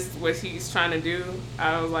recognized what he's trying to do.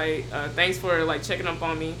 I was like, thanks for, like, checking up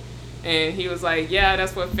on me. And he was like, yeah,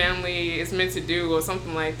 that's what family is meant to do, or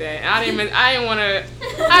something like that. And I didn't want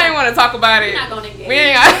to talk about it. We're not gonna engage. We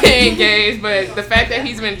ain't got to engage, but the fact that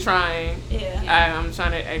he's been trying, I'm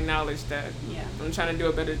trying to acknowledge that. Yeah. I'm trying to do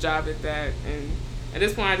a better job at that. And at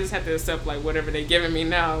this point, I just have to accept, like, whatever they're giving me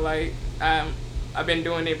now. Like, I've been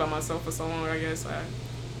doing it by myself for so long, I guess.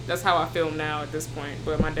 That's how I feel now at this point.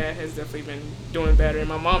 But my dad has definitely been doing better. And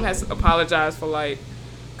my mom has apologized for, like,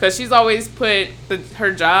 because she's always put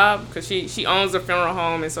her job, because she owns a funeral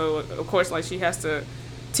home. And so, of course, like, she has to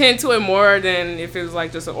tend to it more than if it was,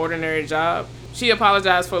 like, just an ordinary job. She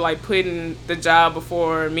apologized for, like, putting the job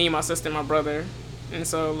before me, my sister, and my brother. And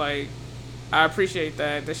so, like, I appreciate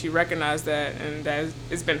that she recognized that, and that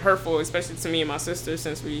it's been hurtful, especially to me and my sister,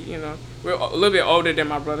 since we're a little bit older than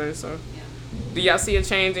my brother. So, do y'all see a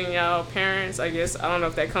change in y'all parents? I guess, I don't know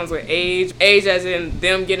if that comes with age as in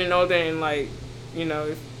them getting older, and, like,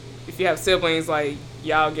 if you have siblings, like,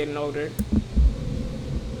 y'all getting older.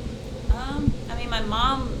 I mean, my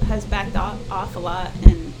mom has backed off a lot,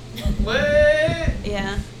 and what?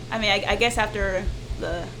 Yeah, I mean, I guess after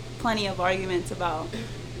the plenty of arguments about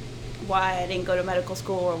why I didn't go to medical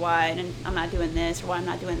school or why I'm not doing this or why I'm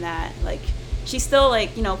not doing that. Like, she still,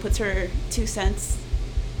 like, you know, puts her 2 cents,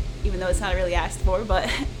 even though it's not really asked for, but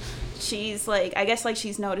she's, like, I guess, like,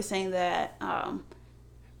 she's noticing that,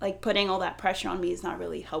 like, putting all that pressure on me is not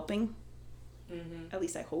really helping. Mm-hmm. At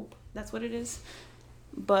least I hope that's what it is.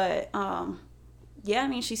 But, yeah, I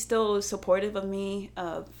mean, she's still supportive of me,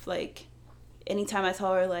 of, like, anytime I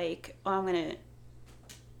tell her, like, oh, I'm going to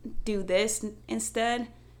do this instead,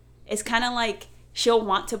 it's kind of like she'll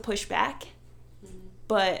want to push back. Mm-hmm.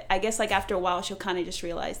 But I guess, like, after a while, she'll kind of just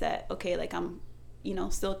realize that, okay, like, I'm, you know,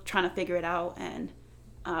 still trying to figure it out and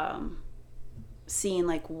seeing,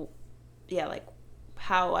 like, yeah, like,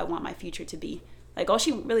 how I want my future to be. Like, all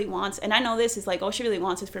she really wants, and I know this is, like, all she really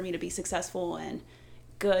wants is for me to be successful and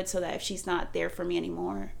good so that if she's not there for me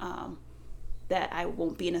anymore, that I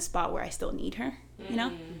won't be in a spot where I still need her, you know?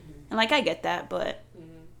 Mm-hmm. And, like, I get that, but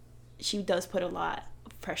she does put a lot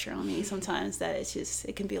of pressure on me sometimes that it's just,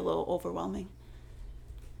 it can be a little overwhelming.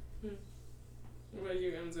 What about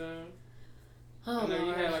you, Emza? I know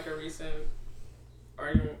you had, like, a recent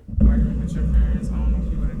argument with your parents. I don't know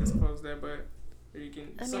if you want to disclose that, but you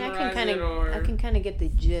can summarize it, or... I can kind of get the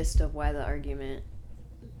gist of why the argument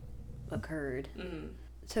occurred. Mm-hmm.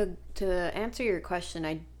 To answer your question,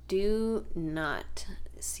 I do not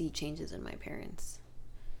see changes in my parents.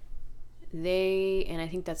 And I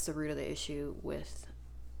think that's the root of the issue with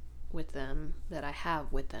them, that I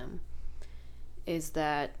have with them, is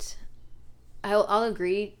that I'll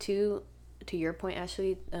agree to your point,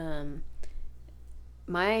 Ashley.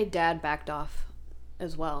 My dad backed off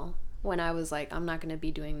as well when I was like, I'm not going to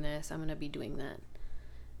be doing this, I'm going to be doing that.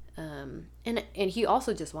 And he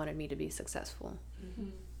also just wanted me to be successful.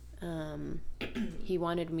 Mm-hmm. He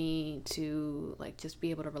wanted me to, like, just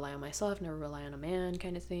be able to rely on myself, never rely on a man,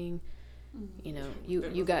 kind of thing. You know,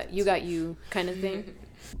 you got you kind of thing.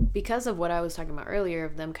 Because of what I was talking about earlier,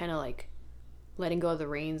 of them kind of like letting go of the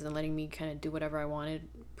reins and letting me kind of do whatever I wanted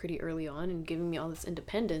pretty early on and giving me all this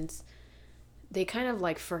independence, they kind of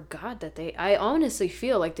like forgot that I honestly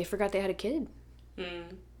feel like they forgot they had a kid.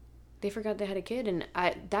 They forgot they had a kid, and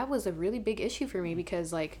that was a really big issue for me,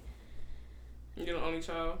 because, like, you're the only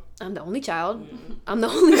child? I'm the only child. Yeah. I'm the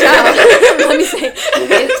only child. Let me say,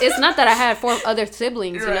 it's not that I had 4 other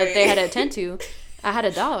siblings, right, you know, that they had to attend to. I had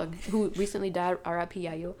a dog who recently died, R.I.P.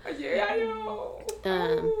 Yayo.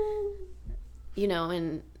 You know,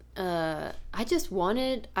 and I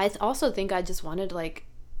also think I just wanted, like,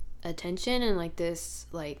 attention and, like, this,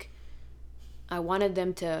 like, I wanted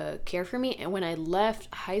them to care for me. And when I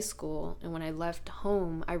left high school and when I left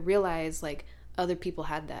home, I realized, like, other people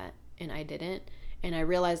had that and I didn't. And I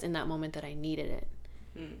realized in that moment that I needed it.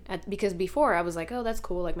 Because before I was like, oh, that's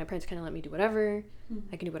cool. Like, my parents kind of let me do whatever.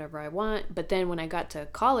 I can do whatever I want. But then when I got to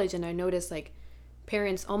college and I noticed, like,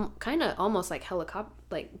 parents kind of almost like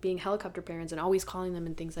being helicopter parents and always calling them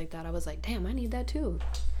and things like that, I was like, damn, I need that too.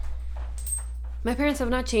 My parents have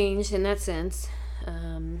not changed in that sense.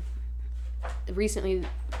 Recently,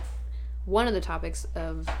 one of the topics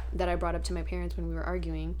that I brought up to my parents when we were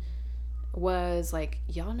arguing was, like,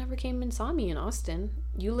 y'all never came and saw me in Austin.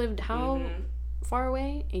 You lived how far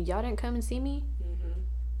away, and y'all didn't come and see me?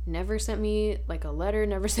 Never sent me, like, a letter,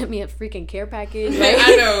 never sent me a freaking care package. Like,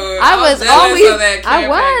 I know. I was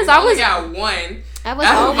got one. I was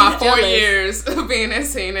always my 4 years of being at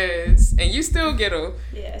St. Ed's, and you still get them.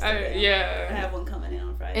 Yeah, I have one coming in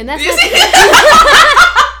on Friday. And that's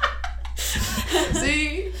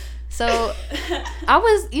See? So I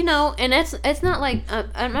was, you know, and it's not like,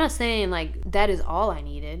 I'm not saying, like, that is all I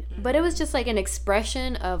needed, but it was just, like, an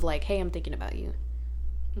expression of, like, hey, I'm thinking about you,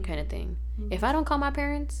 kind of thing. If I don't call my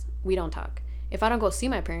parents, we don't talk. If I don't go see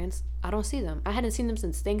my parents, I don't see them. I hadn't seen them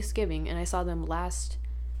since Thanksgiving, and I saw them last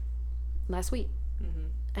week.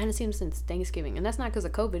 I hadn't seen them since Thanksgiving, and that's not because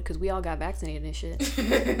of COVID, because we all got vaccinated and shit.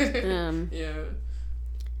 Yeah.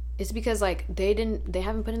 It's because, like, they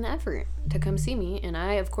haven't put in the effort to come see me, and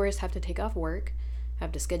I, of course, have to take off work,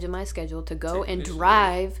 have to schedule my schedule to go and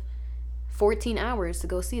drive 14 hours to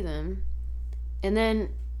go see them. And then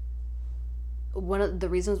one of the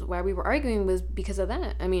reasons why we were arguing was because of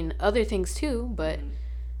that. I mean, other things too, but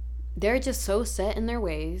they're just so set in their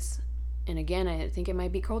ways. And again, I think it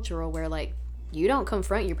might be cultural, where, like, you don't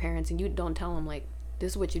confront your parents and you don't tell them, like,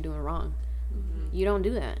 this is what you're doing wrong. You don't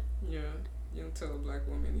do that. Yeah. You don't tell a black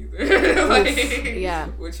woman either. Like, yeah,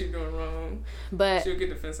 what you doing wrong. But she'll get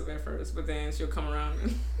defensive at first, but then she'll come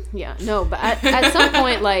around. Yeah, no, but at some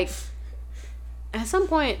point, like,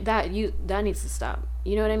 that needs to stop.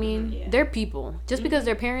 You know what I mean? Yeah. They're people. Just because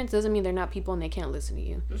they're parents doesn't mean they're not people and they can't listen to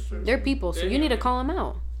you. They're people, so you need to call them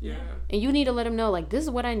out. Yeah. And you need to let them know, like, this is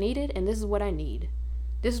what I needed and this is what I need.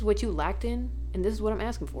 This is what you lacked in and this is what I'm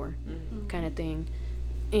asking for, kind of thing.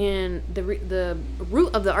 And the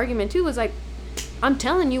root of the argument, too, is, like, I'm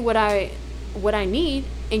telling you what I need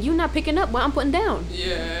and you not picking up what I'm putting down.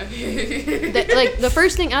 Yeah. Like, the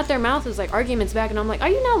first thing out their mouth is, like, arguments back. And I'm like, are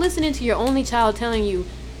you not listening to your only child telling you,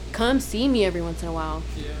 come see me every once in a while?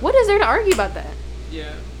 Yeah. What is there to argue about that?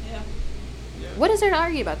 Yeah. What is there to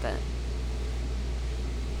argue about that?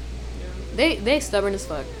 Yeah. They stubborn as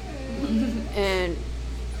fuck. And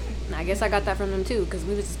I guess I got that from them too, because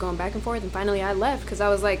we was just going back and forth, and finally I left because I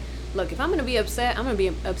was like, look, if I'm gonna be upset, I'm gonna be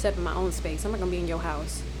upset in my own space. I'm not gonna be in your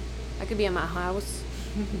house. I could be in my house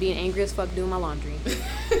being angry as fuck doing my laundry.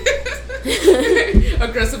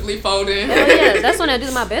 Aggressively folding. Hell yeah, that's when I do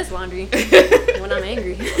my best laundry, when I'm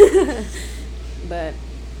angry. But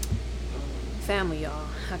family, y'all,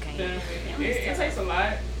 I can't. It takes a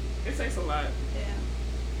lot. It takes a lot.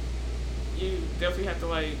 Yeah. You definitely have to,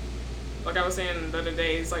 like I was saying the other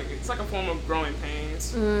day, it's like a form of growing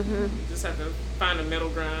pains. Mm-hmm. You just have to find a middle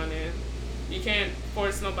ground, and you can't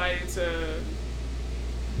force nobody to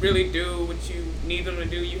really do what you need them to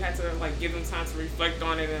do. You have to, like, give them time to reflect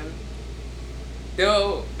on it, and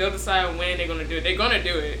they'll decide when they're gonna do it. They're gonna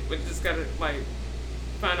do it, but just gotta, like,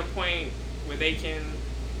 find a point where they can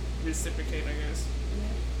reciprocate, I guess.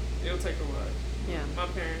 Yeah. It'll take a while. Yeah. My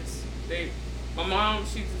parents, my mom,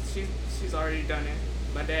 she's already done it.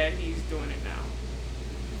 My dad, he's doing it now.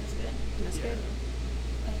 That's good. That's good.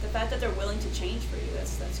 Like the fact that they're willing to change for you,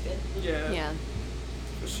 that's good. Yeah. Yeah.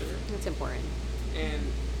 For sure. That's important. And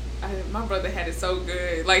my brother had it so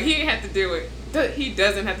good. Like, he didn't have to do it. He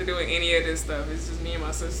doesn't have to do any of this stuff. It's just me and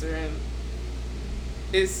my sister, and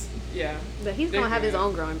it's, yeah. But he's going to have his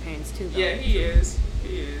own growing pains, too, though. Yeah, he is.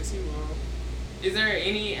 He will. Is there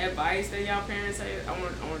any advice that y'all parents say? I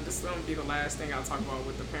want this is gonna be the last thing I'll talk about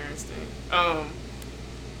with the parents thing.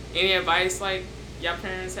 Any advice, like, y'all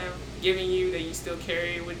parents have given you that you still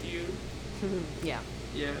carry with you? Yeah.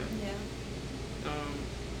 Yeah. Yeah.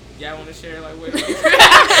 Y'all want to share, like, what?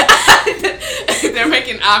 They're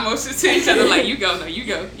making eye motions to each other, like, you go, no, you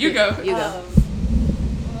go.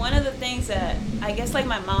 One of the things that I guess, like,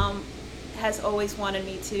 my mom has always wanted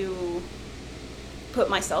me to put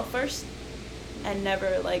myself first and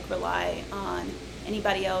never, like, rely on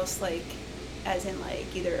anybody else, like, as in, like,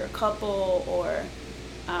 either a couple or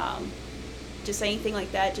just anything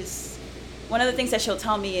like that. Just one of the things that she'll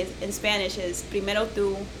tell me is, in Spanish, is primero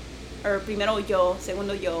tú, or primero yo,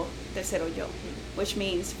 segundo yo, tercero yo, which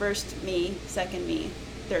means first me, second me,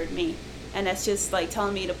 third me. And that's just, like,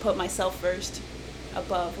 telling me to put myself first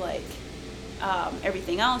above, like,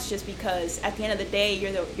 everything else, just because at the end of the day,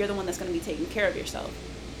 you're the one that's going to be taking care of yourself,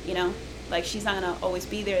 you know? Like, she's not going to always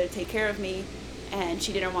be there to take care of me, and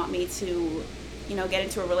she didn't want me to, you know, get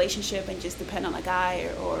into a relationship and just depend on a guy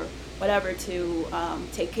or whatever to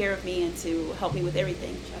take care of me and to help me with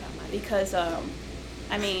everything. Because,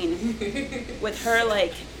 I mean, with her,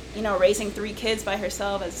 like, you know, raising 3 kids by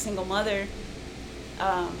herself as a single mother,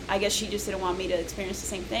 I guess she just didn't want me to experience the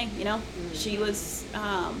same thing, you know? Mm-hmm. She was,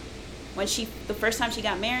 the first time she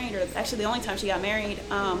got married, or actually the only time she got married,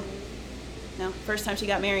 first time she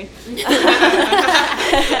got married.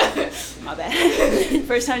 My bad.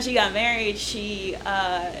 First time she got married, she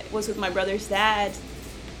was with my brother's dad.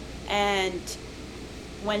 And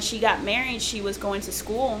when she got married, she was going to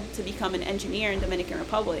school to become an engineer in Dominican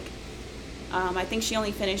Republic. I think she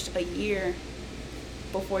only finished a year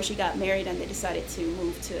before she got married, and they decided to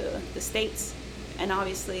move to the States. And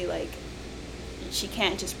obviously, like, she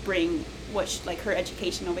can't just bring her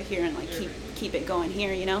education over here and, like, keep it going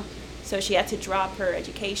here, you know? So she had to drop her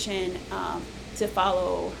education to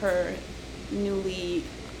follow her newly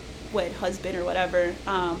wed husband or whatever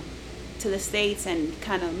to the States and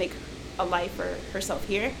kind of make a life for herself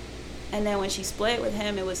here. And then when she split with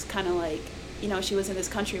him, it was kind of like, you know, she was in this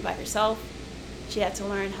country by herself. She had to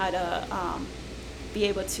learn how to be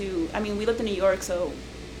able to, I mean, we lived in New York, so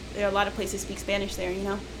there are a lot of places speak Spanish there, you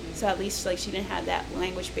know? So at least, like, she didn't have that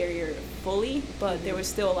language barrier fully, but there was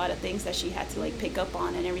still a lot of things that she had to, like, pick up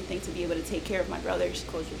on and everything to be able to take care of my brothers.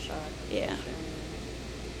 Culture shock. Yeah.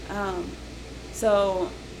 So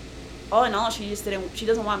all in all, she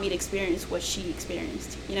doesn't want me to experience what she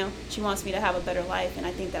experienced, you know? She wants me to have a better life, and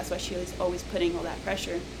I think that's why she was always putting all that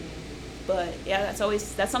pressure. But yeah,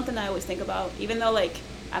 that's something that I always think about, even though, like,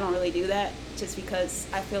 I don't really do that, just because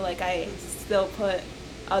I feel like I still put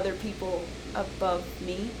other people above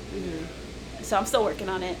me. Mm-hmm. So I'm still working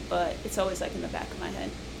on it, but it's always, like, in the back of my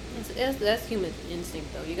head. That's human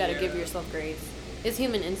instinct, though. You got to give yourself grace. it's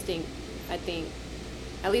human instinct, I think,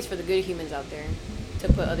 at least for the good humans out there, to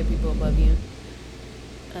put other people above you.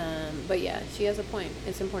 But yeah, she has a point.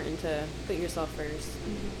 It's important to put yourself first.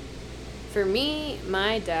 For me,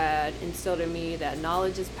 my dad instilled in me that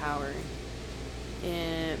knowledge is power.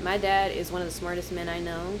 And my dad is one of the smartest men I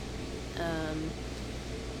know,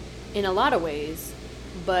 in a lot of ways.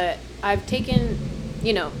 But I've taken,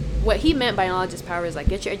 what he meant by knowledge is power is like,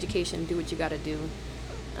 get your education, do what you got to do.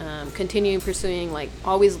 Continue pursuing, like,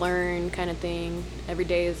 always learn kind of thing. Every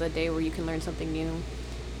day is a day where you can learn something new.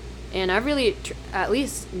 And I really, at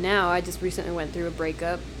least now, I just recently went through a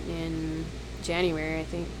breakup in January, I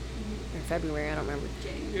think. Or February, I don't remember.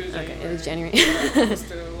 Okay, it was January. I'm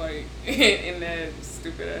still, like, in that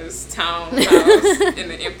stupid-ass townhouse in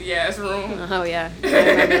the empty-ass room. Oh, yeah. I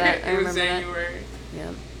remember that. It was January.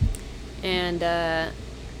 Yep. And,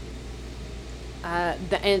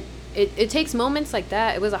 and it takes moments like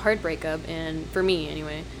that. It was a hard breakup, and for me,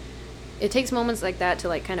 anyway. It takes moments like that to,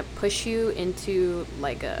 like, kind of push you into,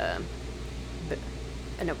 like,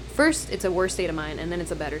 first it's a worse state of mind, and then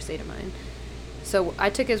it's a better state of mind. So I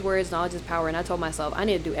took his words, knowledge is power, and I told myself, I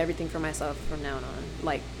need to do everything for myself from now on.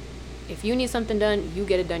 Like, if you need something done, you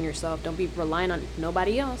get it done yourself. Don't be relying on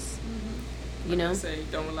nobody else. You know? I say,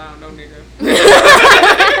 don't rely on no nigga.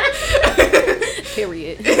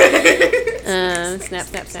 Period. Snap.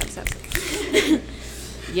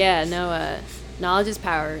 Yeah, no, knowledge is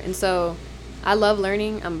power. And so I love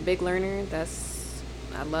learning. I'm a big learner.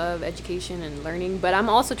 I love education and learning, but I'm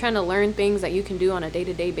also trying to learn things that you can do on a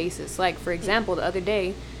day-to-day basis. Like, for example, the other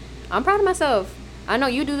day, I'm proud of myself. I know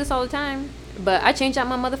you do this all the time, but I changed out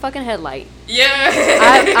my motherfucking headlight. Yeah.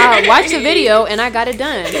 I watched the video and I got it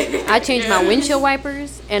done. I changed my windshield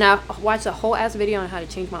wipers, and I watched a whole ass video on how to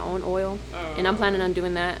change my own oil. And I'm planning on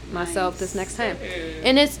doing that myself this next time.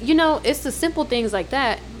 And it's, it's the simple things like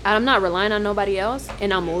that. I'm not relying on nobody else,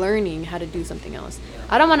 and I'm learning how to do something else.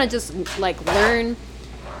 I don't want to just, like, learn,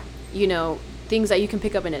 things that you can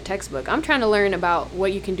pick up in a textbook. I'm trying to learn about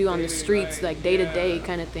what you can do on the streets, like day-to-day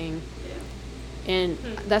kind of thing. And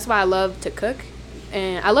that's why I love to cook.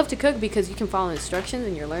 And I love to cook because you can follow instructions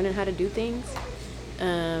and you're learning how to do things.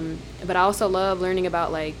 But I also love learning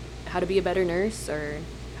about, like, how to be a better nurse, or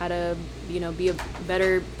how to, be a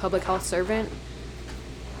better public health servant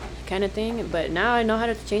kind of thing. But now I know how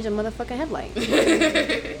to change a motherfucking headlight.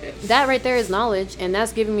 That right there is knowledge, and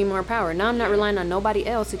that's giving me more power. Now I'm not relying on nobody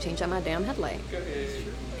else to change out my damn headlight.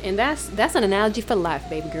 And that's an analogy for life,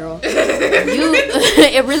 baby girl.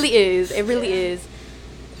 It really is.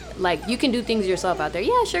 Like, you can do things yourself out there.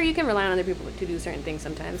 Yeah, sure, you can rely on other people to do certain things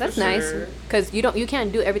sometimes. That's nice, because you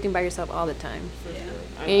can't do everything by yourself all the time.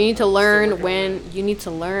 And you need to learn when you need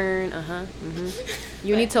to learn.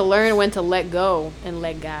 You need to learn when to let go and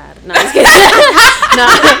let God. No, I'm just kidding.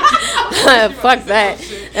 No, fuck that.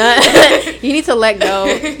 You need to let go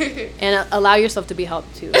and allow yourself to be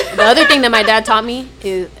helped too. The other thing that my dad taught me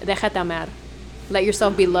is déjate amar. Let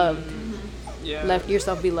yourself be loved. Let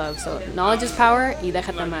yourself be loved. So knowledge is power. Y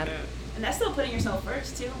déjate amar. And that's still putting yourself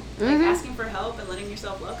first too, like asking for help and letting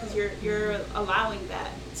yourself love, because you're allowing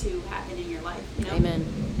that to happen in your life. Amen.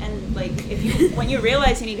 And, like, when you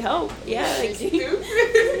realize you need help,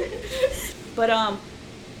 But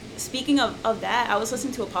speaking of that, I was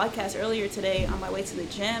listening to a podcast earlier today on my way to the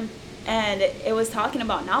gym, and it was talking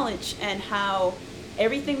about knowledge and how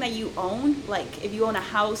everything that you own, like if you own a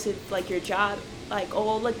house, if, like, your job, like,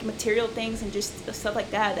 all, like, material things and just stuff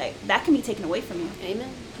like that can be taken away from you.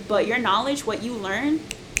 Amen. But your knowledge, what you learn,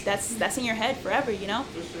 that's in your head forever, For sure.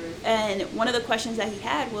 And one of the questions that he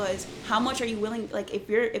had was, how much are you willing, like, if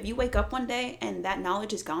you wake up one day and that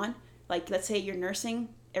knowledge is gone, like, let's say you're nursing,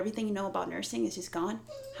 everything you know about nursing is just gone,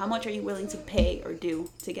 how much are you willing to pay or do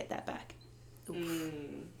to get that back?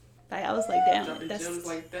 Like, I was like, damn, that's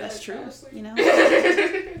true,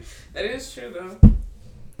 That is true, though.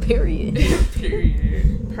 Period.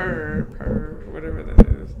 Per whatever that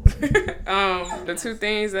is. The two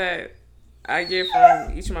things that I get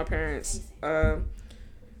from each of my parents,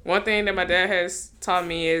 one thing that my dad has taught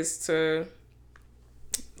me is to,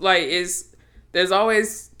 like, there's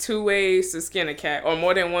always two ways to skin a cat, or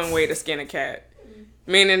more than one way to skin a cat.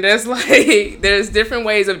 Meaning there's different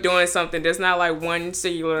ways of doing something. There's not, like, one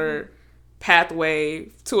singular pathway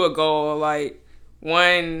to a goal, like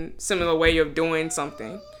one similar way of doing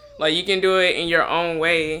something. Like, you can do it in your own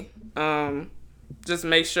way. Just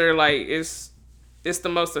make sure, like, it's the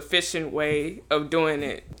most efficient way of doing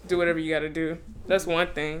it. Do whatever you gotta do. That's one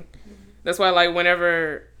thing. That's why, like,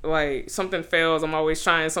 whenever, like, something fails, I'm always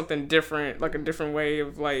trying something different, like a different way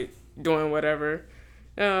of, like, doing whatever.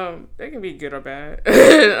 They can be good or bad.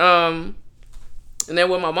 And then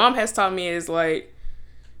what my mom has taught me is, like,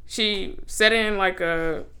 she said it in like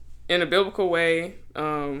in a biblical way.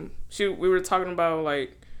 We were talking about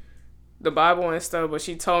like the Bible and stuff, but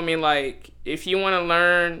she told me like if you want to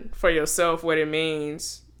learn for yourself what it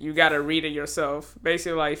means, you gotta read it yourself.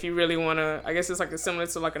 Basically, like if you really want to, I guess it's like similar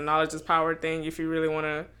to like a knowledge is power thing. If you really want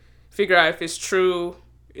to figure out if it's true,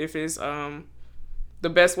 if it's the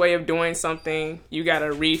best way of doing something, you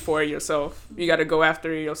gotta read for it yourself. You gotta go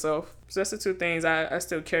after it yourself. So that's the two things I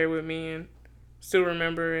still carry with me and still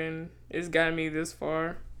remember, and it's gotten me this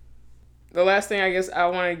far. The last thing I guess I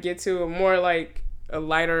want to get to, more like a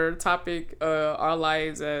lighter topic, our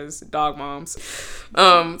lives as dog moms.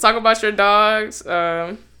 Talk about your dogs.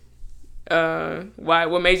 What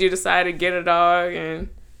made you decide to get a dog, and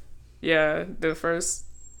yeah, the first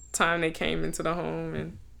time they came into the home,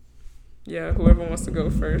 and yeah, whoever wants to go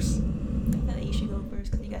first. I feel like you should go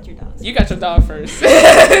first because you got your dogs. You got your dog first.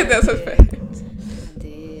 That's a fact. I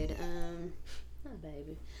did. Oh,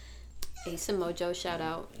 baby. Ace and Mojo, shout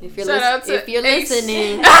out. If you're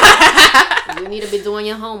listening, you need to be doing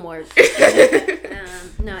your homework.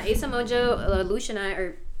 No, Ace and Mojo, Lucia and I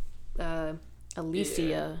are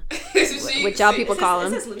Alicia, which y'all people call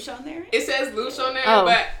him. It says Lucia on there. It says Lucia on there,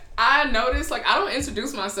 but I noticed, like, I don't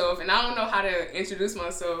introduce myself, and I don't know how to introduce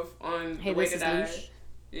myself on the way that I...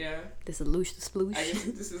 Yeah. This is Lucia the Sploosh. I guess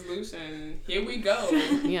this is Lucia, and here we go.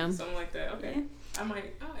 Yeah. Something like that. Okay. Yeah.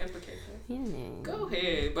 I'll implicate that. Yeah. Go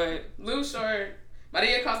ahead. But Luce, or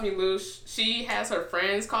Maria calls me Luce. She has her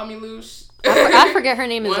friends call me Luce. I forget her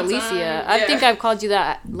name is Alicia. I think I've called you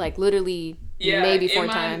that, like, literally maybe 4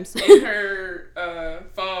 times. In her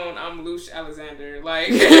phone, I'm Luce Alexander. Like,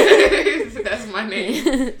 that's my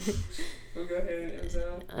name. We'll go ahead,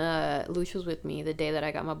 Enzo. Luce was with me the day that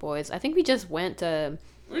I got my boys. I think we just went to...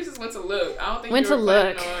 We just went to look. I don't think we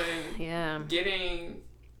were planning on getting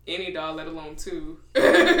any dog, let alone 2.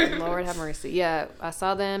 Lord have mercy. Yeah, I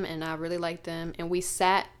saw them, and I really liked them. And we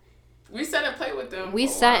sat and played with them.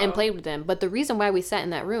 And played with them. But the reason why we sat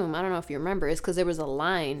in that room, I don't know if you remember, is because there was a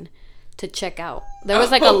line to check out. There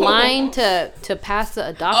was like a line to pass the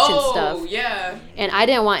adoption stuff. Oh, yeah. And I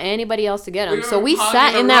didn't want anybody else to get them. So we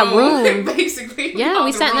sat in that room. Basically. Yeah,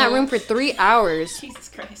 we sat in that room for 3 hours. Jesus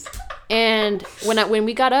Christ. And when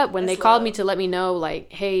we got up, when they called me to let me know,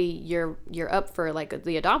 like, hey, you're up for like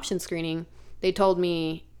the adoption screening, they told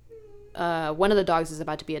me one of the dogs is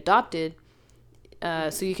about to be adopted,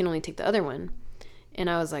 so you can only take the other one. And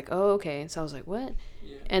I was like, oh, okay. So I was like, what?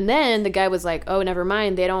 Yeah. And then the guy was like, oh, never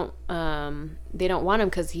mind. They don't want him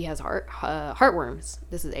because he has heartworms.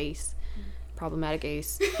 This is Ace. Problematic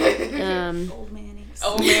Ace. Old man Ace.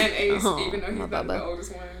 Old man Ace, even though he's not the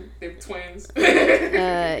oldest one. They're twins.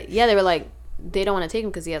 Yeah, they were like, they don't want to take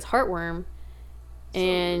him because he has heartworm.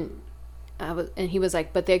 And he was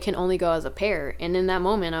like, but they can only go as a pair. And in that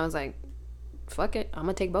moment, I was like, fuck it, I'm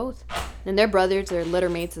gonna take both. And they're brothers, they're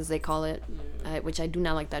littermates as they call it, which I do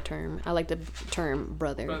not like that term. I like the term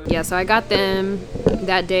brother. Yeah, so I got them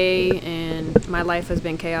that day, and my life has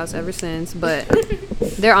been chaos ever since. But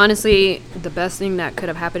they're honestly the best thing that could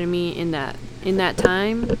have happened to me in that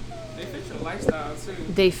time. They fit your lifestyle too.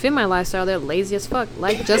 They fit my lifestyle. They're lazy as fuck,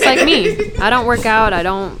 just like me. I don't work out. I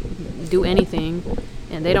don't do anything,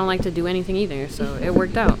 and they don't like to do anything either. So it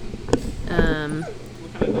worked out.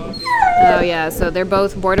 Oh yeah, so they're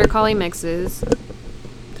both border collie mixes.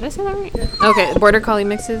 Did I say that right? Okay, border collie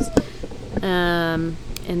mixes.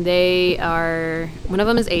 And they are, one of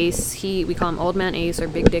them is Ace. We call him Old Man Ace or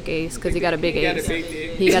Big Dick Ace because he got a big Ace.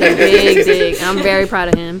 He got a big dick. I'm very proud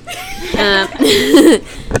of him.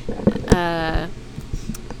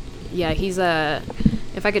 Yeah, he's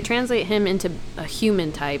if I could translate him into a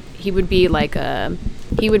human type, he would be like a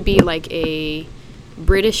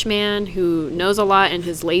British man who knows a lot and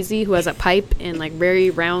is lazy, who has a pipe and like very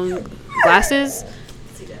round glasses.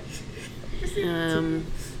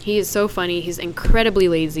 He is so funny. He's incredibly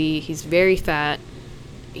lazy. He's very fat.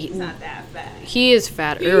 He's not that fat. He is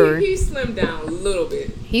fatter. He slimmed down a little bit.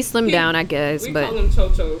 He slimmed down, I guess. We but call him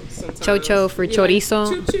Chocho sometimes. Chocho for chorizo.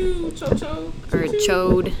 Like, choo-choo, Chocho. Or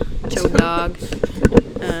chode dog.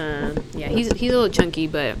 Yeah, he's a little chunky,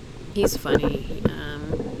 but he's funny.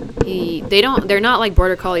 They're not like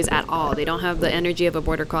border collies at all. They don't have the energy of a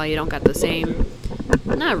border collie. You don't got the same.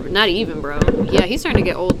 Not even, bro. Yeah, he's starting to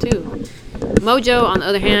get old too. Mojo, on the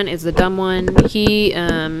other hand, is the dumb one. He's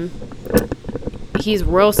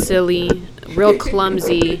real silly, real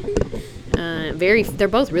clumsy. They're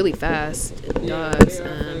both really fast dogs.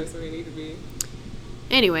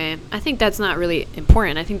 Anyway, I think that's not really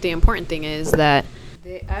important. I think the important thing is that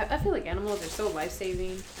I feel like animals are so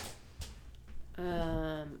life-saving.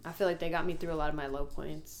 I feel like they got me through a lot of my low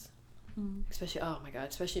points. Especially, oh my God,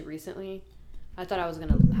 especially recently. I thought I was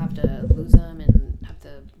gonna have to lose him and have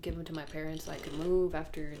to give him to my parents so I could move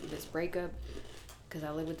after this breakup, because I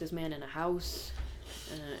live with this man in a house,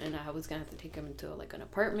 and I was gonna have to take him into like an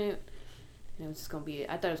apartment, and it was just gonna be.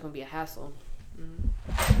 I thought it was gonna be a hassle,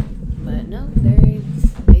 but no, they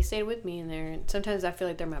stayed with me, and sometimes I feel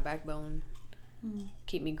like they're my backbone.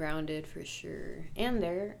 Keep me grounded for sure. And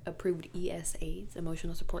they're approved ESAs,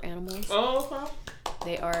 emotional support animals. Oh, okay.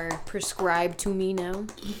 They are prescribed to me now.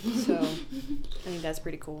 So I think that's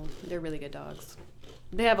pretty cool. They're really good dogs.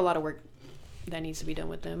 They have a lot of work that needs to be done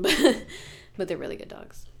with them, but they're really good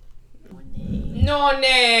dogs. None.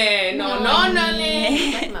 That's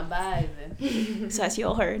my vibe. So as you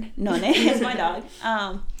all heard, None is my dog.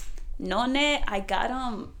 None, I got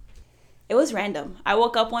him. It was random. I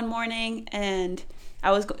woke up one morning and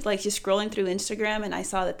I was like just scrolling through Instagram, and I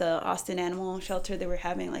saw that the Austin Animal Shelter, they were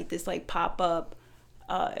having like this like pop-up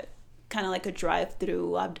kind of like a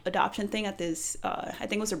drive-through adoption thing at this I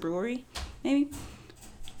think it was a brewery maybe.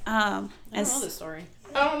 I don't know the story.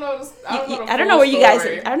 I don't know. I don't know where you guys.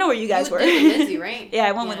 I don't know where you guys were. You with Lindsay, right? Yeah,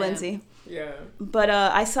 I went with Lindsay. Yeah. But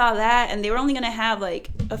I saw that, and they were only gonna have like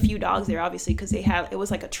a few dogs there, obviously, because it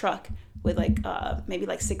was like a truck with like maybe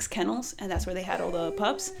like 6 kennels, and that's where they had all the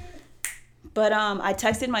pups. But I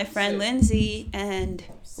texted my friend Lindsay and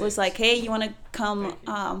was like, "Hey, you want to come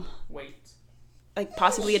like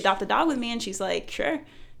possibly adopt a dog with me?" And she's like, "Sure."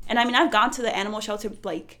 And I mean, I've gone to the animal shelter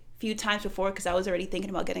like a few times before because I was already thinking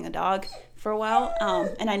about getting a dog for a while,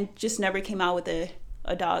 and I just never came out with a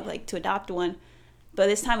dog like to adopt one. But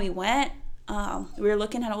this time we went, we were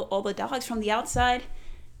looking at all the dogs from the outside,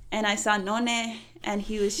 and I saw None, and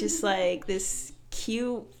he was just like this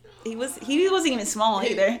cute. He wasn't even small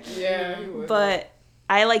either. Yeah, he was. But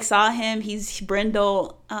I like saw him. He's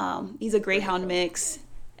brindle. He's a greyhound mix,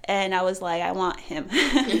 and I was like, I want him.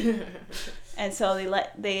 And so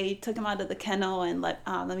they took him out of the kennel and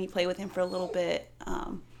let me play with him for a little bit.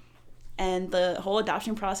 And the whole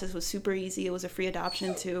adoption process was super easy. It was a free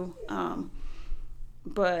adoption too.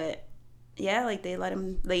 But yeah, like they let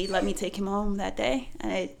me take him home that day.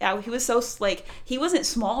 And he was so like, he wasn't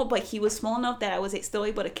small, but he was small enough that I was still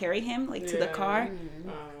able to carry him like to the car.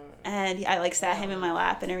 And I like sat him in my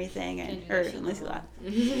lap and everything, or in Lizzie's lap.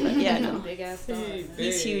 But yeah, no, big ass dog.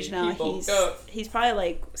 he's huge now. He's probably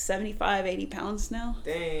like 75, 80 pounds now.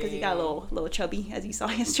 Dang. Because he got a little chubby, as you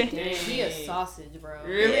saw yesterday. Dang, he a sausage, bro.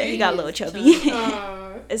 Really? Yeah, he got a little chubby.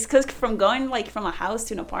 It's because from going like from a house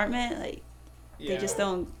to an apartment, like they just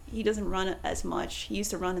don't. He doesn't run as much. He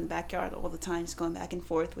used to run in the backyard all the time, just going back and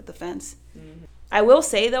forth with the fence. Mm-hmm. I will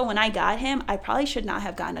say though, when I got him, I probably should not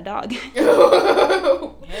have gotten a dog.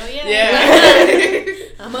 Hell yeah. Yeah.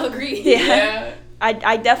 I'm gonna agree. Yeah.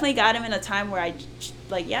 I definitely got him in a time where I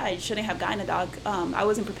shouldn't have gotten a dog. I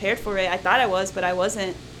wasn't prepared for it. I thought I was, but I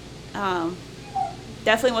wasn't.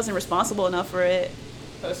 Definitely wasn't responsible enough for it.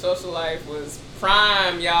 Her social life was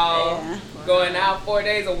prime, y'all. Yeah. Going out 4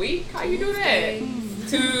 days a week. How you do that?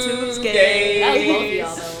 Tuesdays. That was both of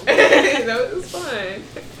y'all though. That was fun.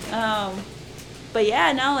 But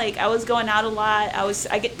yeah, no, like I was going out a lot. I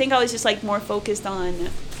think I was just like more focused on,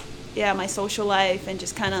 my social life and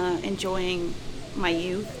just kind of enjoying my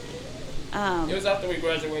youth. It was after we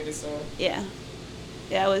graduated, so. Yeah,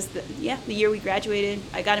 it was the year we graduated.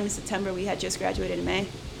 I got him in September. We had just graduated in May.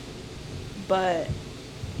 But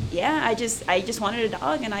yeah, I just wanted a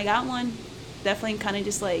dog, and I got one. Definitely kind of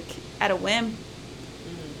just like at a whim.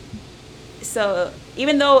 Mm-hmm. So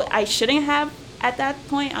even though I shouldn't have. At that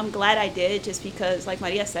point, I'm glad I did, just because, like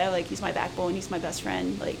Maria said, like, he's my backbone, he's my best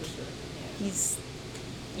friend. Like, he's,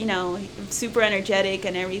 super energetic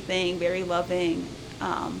and everything, very loving.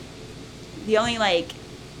 The only, like,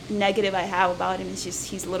 negative I have about him is just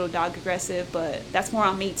he's a little dog aggressive, but that's more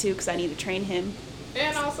on me, too, because I need to train him.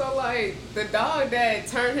 And also, like, the dog that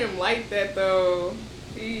turned him like that, though,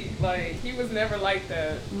 he was never like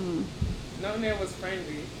that. Mm. None was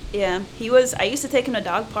friendly. Yeah, I used to take him to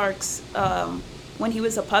dog parks. When he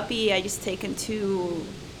was a puppy, I used to take him to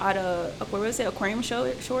aquarium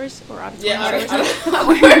shores or auditorium shores?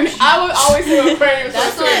 I would always say aquarium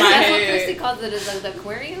shores in my head. That's what Christy calls it, is the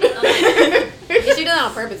aquarium. I'm like, she does it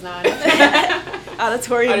on purpose now.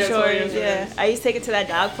 Auditorium shores, yeah. I used to take him to that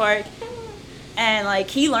dog park. And,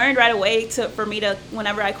 like, he learned right away for me to,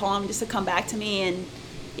 whenever I call him, just to come back to me. And,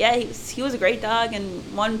 yeah, he was a great dog.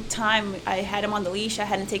 And one time I had him on the leash. I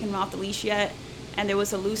hadn't taken him off the leash yet. And there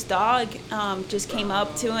was a loose dog just came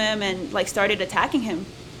up to him and, like, started attacking him,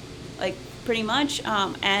 like, pretty much.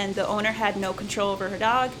 And the owner had no control over her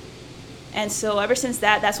dog. And so ever since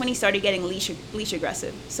that's when he started getting leash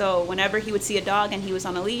aggressive. So whenever he would see a dog and he was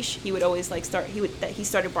on a leash, he would always, like, he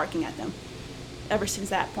started barking at them. ever since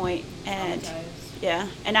that point. And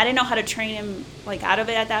Traumatized. and I didn't know how to train him like out of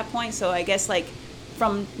it at that point. So I guess like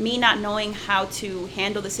from me not knowing how to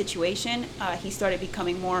handle the situation, he started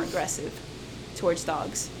becoming more aggressive towards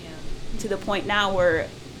dogs. Yeah. To the point now where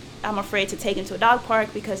I'm afraid to take him to a dog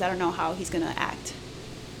park because I don't know how he's gonna act.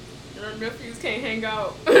 Our nephews can't hang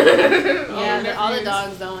out. Yeah, all the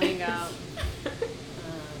dogs don't hang out.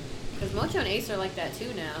 Because Mocho and Ace are like that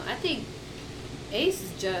too now. I think Ace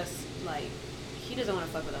is just like, he doesn't want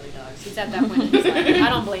to fuck with other dogs. He's at that point in his life. I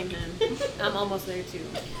don't blame him. I'm almost there too.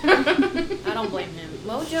 I don't blame him.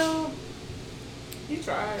 Mojo, he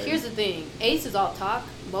tried. Here's the thing. Ace is all talk.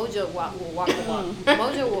 Mojo will walk the walk.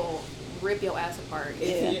 Mojo will rip your ass apart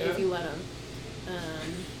if you let him.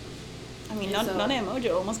 I mean, Nona and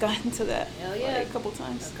Mojo almost got into that. Hell yeah. Like, a couple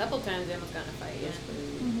times. A couple times they almost got in a fight, yeah.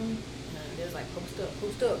 Mm-hmm. They was like,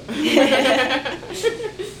 post up.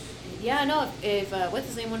 Yeah, I know. If what's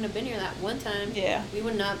his name wouldn't have been here that one time, we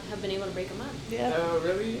would not have been able to break him up. Yeah. Oh,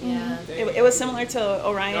 really? Yeah. It was similar to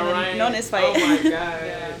Orion and Nona's fight. Oh my god,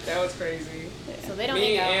 that was crazy. Yeah. So they don't.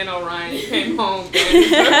 Me hang and out. Orion came home.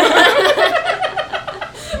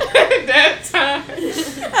 That time.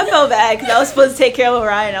 I felt bad because I was supposed to take care of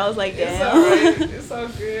Orion. I was like, damn. It's alright. It's all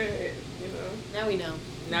good. You know. Now we know.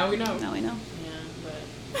 Now we know. Now we know. Yeah,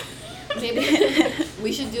 but maybe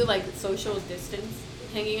we should do like social distance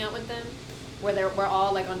hanging out with them, where we're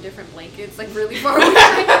all like on different blankets, like really far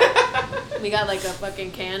away. We got like a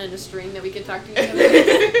fucking can and a string that we can talk to each other.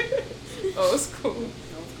 Old school.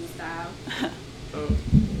 Old school style. Oh.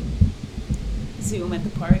 Zoom at the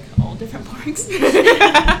park, all different parks.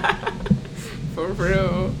 For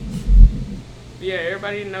real. Yeah,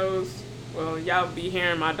 everybody knows. Well, y'all be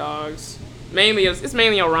hearing my dogs. It's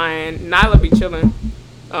mainly Orion. Nyla be chilling.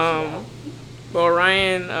 But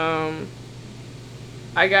Orion,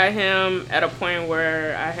 I got him at a point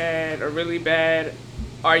where I had a really bad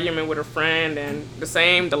argument with a friend, and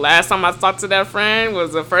the last time I talked to that friend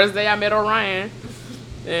was the first day I met Orion,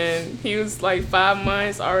 and he was like 5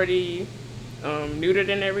 months already neutered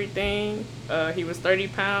and everything. He was 30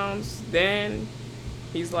 pounds then.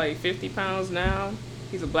 He's like 50 pounds now.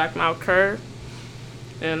 He's a black mouth cur,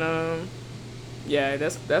 and yeah,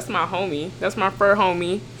 that's my homie. That's my fur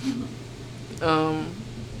homie.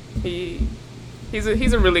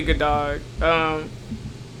 He's a really good dog.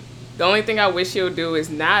 The only thing I wish he'll do is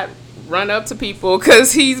not run up to people,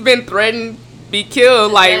 because he's been threatened to be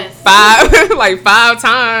killed like five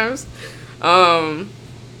times.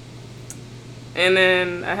 And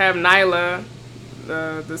then I have Nyla,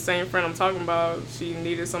 the same friend I'm talking about. She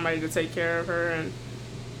needed somebody to take care of her, and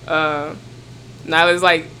Nyla's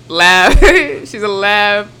like lab. She's a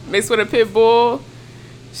lab mixed with a pit bull.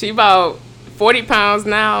 She about 40 pounds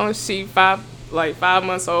now. She 5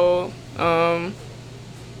 months old.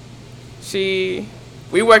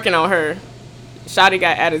 We working on her. Shotty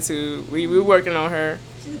got attitude. We working on her.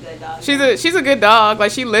 She's a good dog. She's a good dog.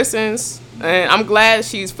 Like, she listens, and I'm glad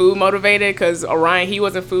she's food motivated, because Orion, he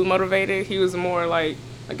wasn't food motivated. He was more like,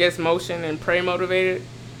 I guess, motion and prey motivated.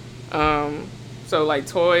 So like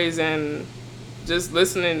toys and just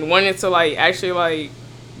listening, wanting to like actually like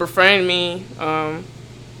befriend me,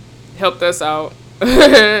 helped us out.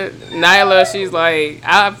 Nyla, she's like,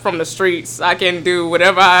 I'm from the streets. I can do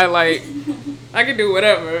whatever I can do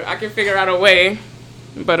whatever. I can figure out a way.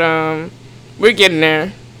 But we're getting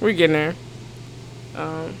there.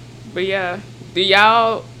 But yeah, do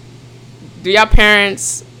y'all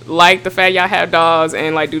parents like the fact y'all have dogs,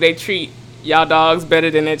 and like do they treat y'all dogs better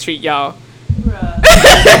than they treat y'all? Bruh.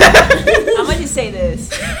 I'm gonna just say this.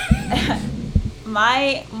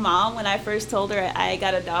 My mom, when I first told her I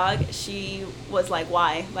got a dog, she was like,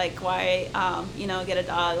 why? Like, why, get a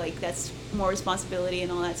dog? Like, that's more responsibility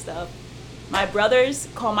and all that stuff. My brothers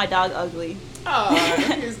call my dog ugly. Oh,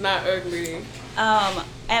 he's not ugly.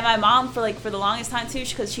 And my mom, for the longest time, too,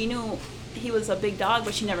 because she knew he was a big dog,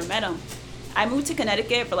 but she never met him. I moved to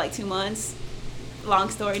Connecticut for 2 months. Long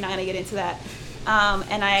story, not going to get into that.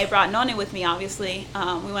 And I brought Noni with me, obviously.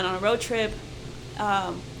 We went on a road trip.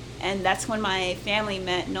 And that's when my family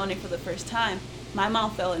met Noni for the first time. My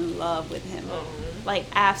mom fell in love with him.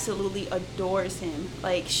 Absolutely adores him.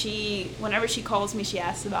 Whenever she calls me, she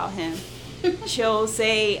asks about him. She'll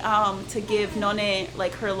say to give Noni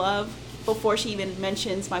her love before she even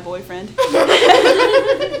mentions my boyfriend.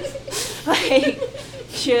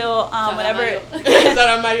 She'll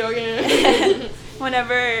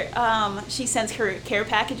whenever she sends her care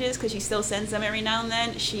packages, because she still sends them every now and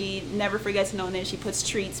then, she never forgets Noni. She puts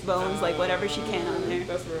treats, bones, whatever she can on there.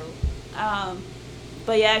 That's real.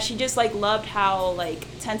 But yeah, she just like loved how like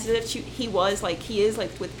tentative he was, like he is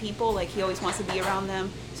like with people, like he always wants to be around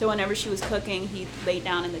them. So whenever she was cooking, he laid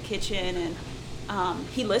down in the kitchen and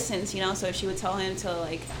he listens, you know. So if she would tell him to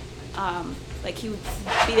like he would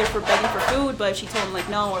be there for begging for food, but if she told him like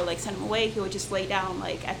no or like send him away, he would just lay down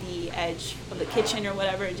like at the edge of the kitchen or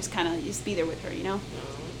whatever and just kind of just be there with her, you know.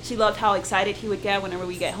 She loved how excited he would get whenever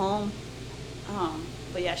we get home.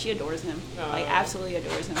 But yeah, she adores him, like absolutely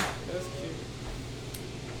adores him. That's cute.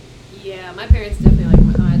 Yeah, my parents definitely like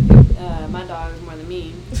my dog is more than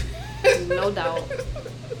me, no doubt.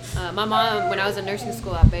 My mom, when I was in nursing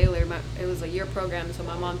school at Baylor, it was a year program, so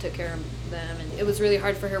my mom took care of them, and it was really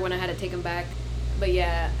hard for her when I had to take them back. But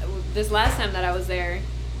yeah, this last time that I was there,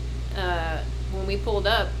 when we pulled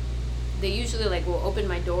up, they usually like will open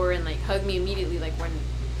my door and like hug me immediately, like when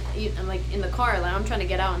I'm like in the car, like I'm trying to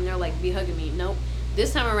get out, and they're like be hugging me. Nope.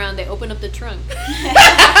 This time around, they opened up the trunk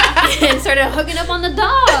and started hugging up on the dog.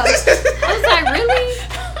 I was like, really?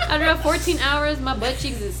 After 14 hours, my butt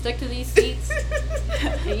cheeks is stuck to these seats,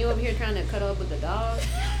 and you over here trying to cuddle up with the dog.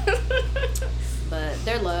 But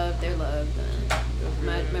they're loved.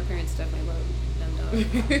 My parents definitely love them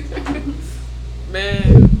dogs.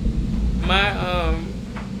 Man,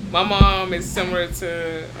 my mom is similar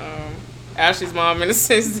to Ashley's mom in the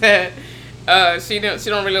sense that she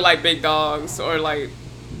don't really like big dogs or like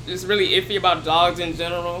just really iffy about dogs in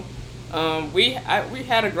general. We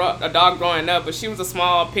had a dog growing up, but she was a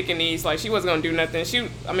small Pekingese. Like she wasn't gonna do nothing. She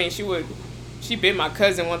bit my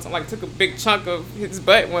cousin once, like took a big chunk of his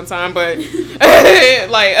butt one time. But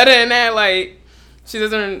like other than that, like she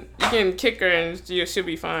doesn't. You can kick her and she'll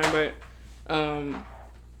be fine. But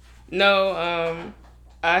no.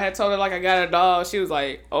 I had told her like I got a dog. She was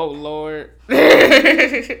like, "Oh Lord."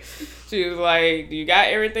 She was like, "Do you got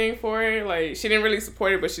everything for it?" Like she didn't really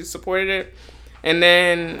support it, but she supported it. And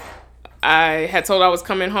then I had told her I was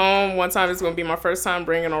coming home one time. It's gonna be my first time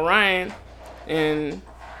bringing Orion, and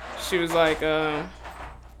she was like, "Oh,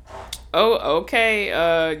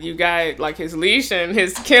 okay. You got like his leash and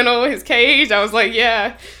his kennel, his cage." I was like,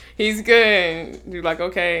 "Yeah, he's good." And you're like,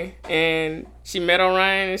 "Okay." And she met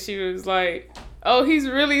Orion, and she was like, "Oh, he's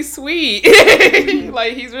really sweet."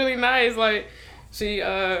 Like he's really nice. Like she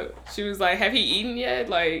was like, "Have he eaten yet?"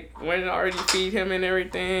 Like when I already feed him and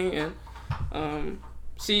everything. And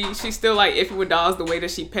she's still like iffy with dogs the way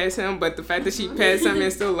that she pets him, but the fact that she pets him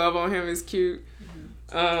and still love on him is cute.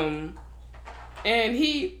 And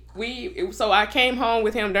so I came home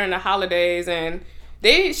with him during the holidays, and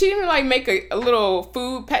she didn't like make a little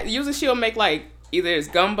food pack. Usually she'll make like either it's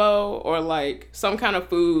gumbo or like some kind of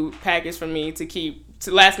food package for me to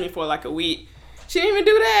last me for like a week. She didn't even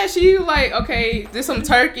do that. She like, okay, there's some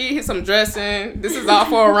turkey, here's some dressing. This is all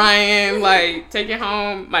for Orion. Like, take it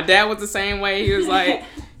home. My dad was the same way. He was like,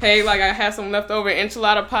 hey, like I have some leftover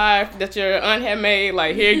enchilada pie that your aunt had made.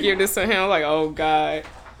 Like, here, give this to him. Like, oh God.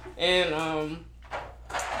 And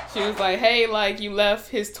she was like, hey, like you left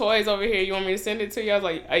his toys over here. You want me to send it to you? I was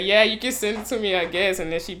like, yeah, you can send it to me, I guess.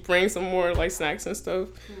 And then she brings some more like snacks and stuff.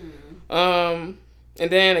 And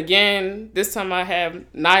then again, this time I have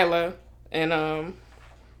Nyla, and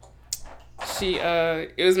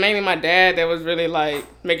it was mainly my dad that was really like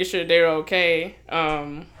making sure they were okay.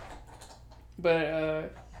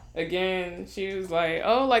 But again, she was like,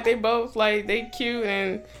 oh, like they both like they cute,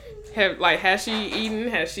 and has she eaten?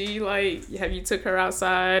 Have you took her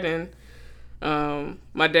outside? And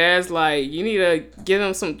my dad's like, you need to give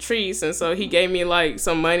them some treats, and so he gave me like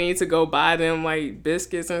some money to go buy them like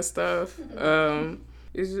biscuits and stuff.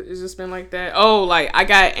 It's just been like that. Oh, like I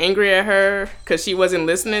got angry at her because she wasn't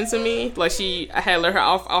listening to me. Like I had let her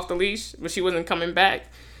off the leash, but she wasn't coming back.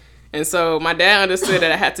 And so my dad understood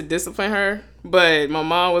that I had to discipline her, but my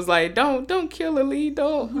mom was like, "Don't kill Lily,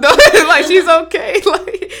 don't like she's okay,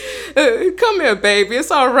 like come here, baby,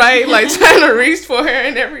 it's all right." Like trying to reach for her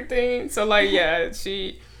and everything. So like yeah,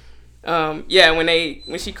 she,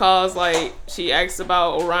 when she calls, like she asks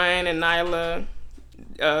about Orion and Nyla.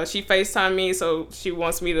 She FaceTimed me, so she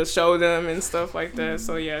wants me to show them and stuff like that.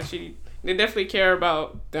 So yeah, they definitely care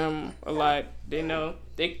about them a lot. They know.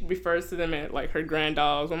 They refers to them as like her grand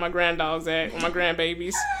dogs. Where my grand dogs at? Where my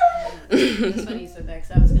grandbabies? It's funny you said that,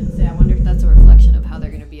 because I was going to say, I wonder if that's a reflection of how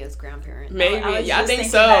they're going to be as grandparents. Maybe. Yeah, I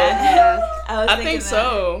think so. I think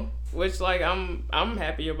so. Which like I'm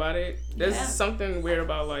happy about it. There's something weird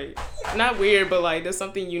about like, not weird, but like there's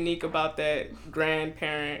something unique about that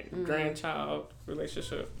grandparent grandchild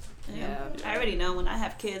relationship. Yeah. I already know when I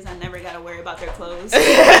have kids, I never gotta worry about their clothes. That's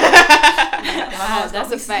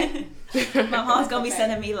a fact. My mom's gonna be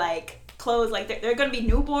sending me like clothes. Like they're gonna be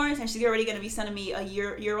newborns, and she's already gonna be sending me a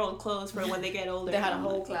year old clothes for when they get older. They had a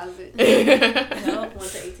whole closet. Nope. 1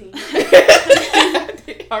 to 18.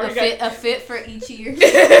 A fit for each year.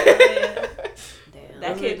 Yeah. Damn.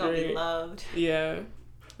 That kid gonna be loved. Yeah.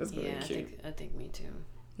 That's gonna be cute. I think me too.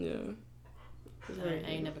 Yeah. I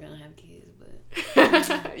ain't never gonna have kids, but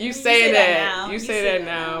you say that now. You say that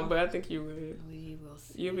now, but I think you would. we will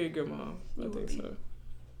see. You'll be a good mom. I think so.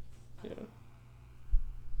 Yeah.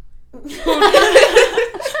 Was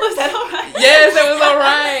that alright? Yes, it was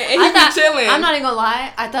alright. And he be chilling. I'm not even gonna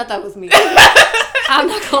lie. I thought that was me. I'm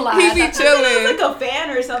not gonna lie. He be chilling. Like a fan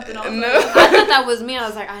or something. No. I thought that was me. I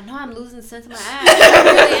was like, I know I'm losing sense of my ass. I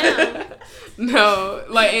really am. No,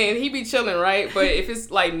 like, and he be chilling, right? But if it's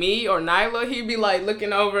like me or Nyla, he be like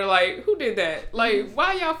looking over, like, who did that? Like,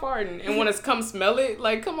 why y'all farting? And want us to come smell it?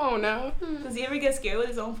 Like, come on now. Does he ever get scared with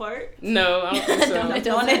his own fart? No, I don't think so.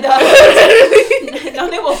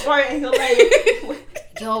 Don't it will fart and he'll like.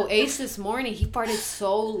 Yo, Ace this morning, he farted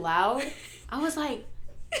so loud. I was like,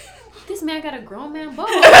 this man got a grown man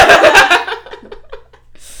bubble.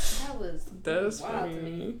 That's wild to funny.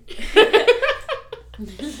 me.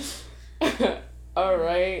 All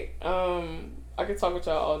right. I could talk with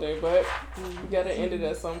y'all all day, but we gotta end it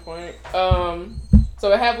at some point.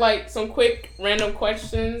 So I have like some quick random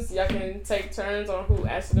questions. Y'all can take turns on who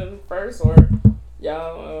asks them first, or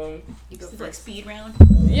y'all. You go like speed round.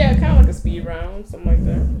 Yeah, kind of like a speed round, something like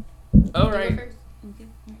that. All right. Okay.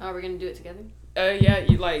 Oh, we're gonna do it together. Yeah,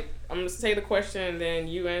 you like. I'm gonna say the question, and then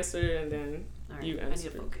you answer, and then All you right. answer.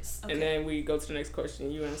 I need to focus. Okay. And then we go to the next question.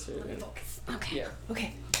 You answer. And Focus. Okay. yeah.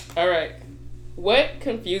 Okay. All right. What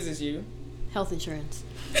confuses you? Health insurance.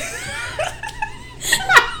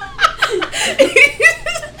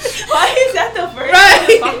 Why is that the first?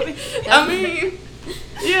 Right. I mean,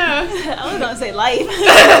 yeah. I was gonna say life.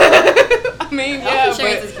 I mean, yeah, Health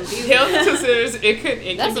insurance but is confusing. health considers it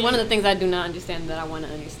could. That's be one of the things I do not understand that I want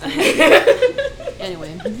to understand.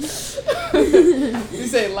 Anyway. You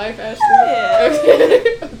say life, Ashley?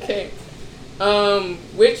 Yeah. Okay.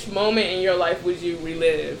 Which moment in your life would you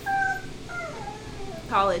relive?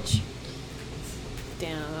 College.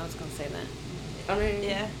 Damn, I was gonna say that. I mean,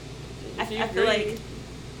 Yeah. I if you feel agree, like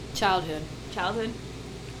Childhood. childhood.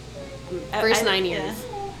 First 9 years. Yeah.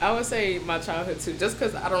 I would say my childhood too, just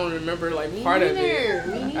because I don't remember like Me part of neither. it.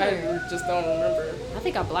 Me neither. I just don't remember. I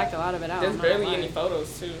think I blacked a lot of it out. There's I'm not gonna barely lie. any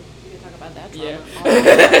photos too. We can talk about that. Yeah.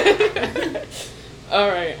 All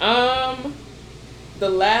right. The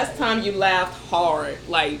last time you laughed hard,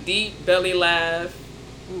 like deep belly laugh.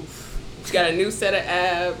 Oof. You got a new set of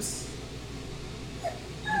abs. I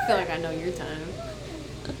feel like I know your time.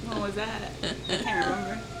 What was that? I can't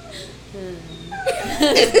remember.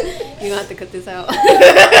 You gonna have to cut this out.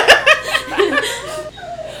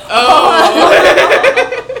 Oh.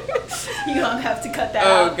 You don't have to cut that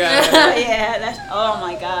Oh out. god. Yeah. That's. Oh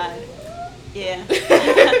my god. Yeah.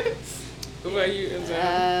 What about you, Is it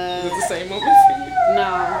Uh, the same moment for you?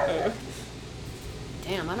 No. Oh.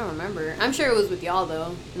 Damn, I don't remember. I'm sure it was with y'all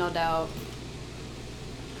though, no doubt.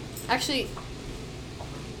 Actually,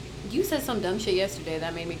 you said some dumb shit yesterday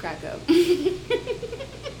that made me crack up.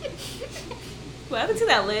 What happened to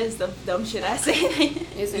that list of dumb shit I say?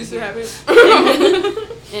 It's in You still here. have it?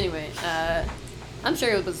 Anyway, I'm sure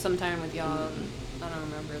it was sometime with y'all. I don't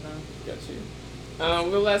remember though. Got you.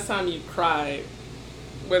 When the last time you cried?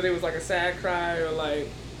 Whether it was like a sad cry or like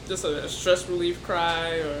just a stress relief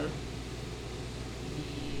cry or.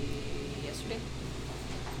 Yesterday.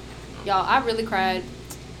 Y'all, I really cried.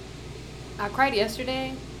 I cried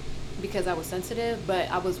yesterday because I was sensitive, but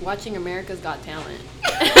I was watching America's Got Talent.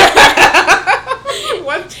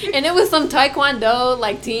 What? And it was some taekwondo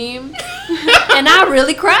like team. And I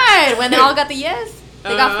really cried when they all got the yes.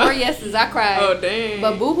 They got 4 yeses. I cried. Oh dang.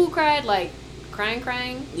 But Boohoo cried like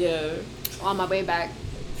crying Yeah. on my way back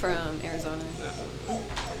from Arizona.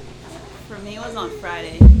 For me, it was on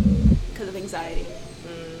Friday because of anxiety.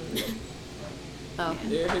 Oh.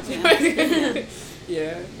 Yeah.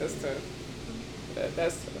 Yeah, that's tough.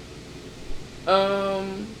 That's tough.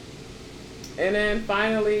 And then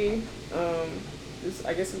finally, this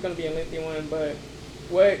I guess it's gonna be a lengthy one, but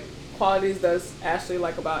what qualities does Ashley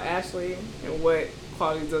like about Ashley, and what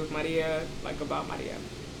qualities does Maria like about Maria?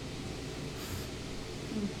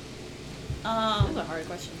 That's a hard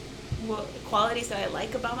question. What qualities that I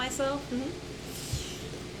like about myself? Mm-hmm.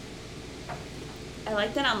 I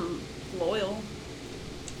like that I'm loyal,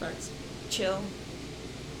 Facts. chill.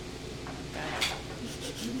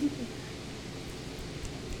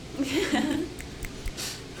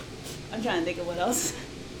 I'm trying to think of what else.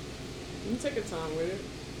 You take your time with it.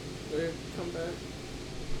 We'll come back.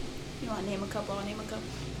 You want to name a couple? I'll name a couple.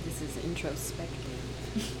 This is introspective.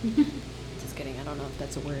 Just kidding. I don't know if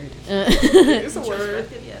that's a word. It's a word.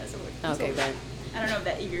 Yeah, it's a word. Okay, but I don't know if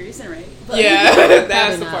that you're using it right. But Yeah,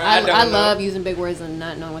 that's the part. I love using big words and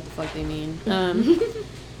not knowing what the fuck they mean.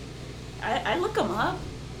 I look them up.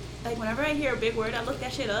 Like, whenever I hear a big word, I look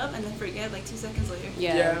that shit up and then forget, like, 2 seconds later.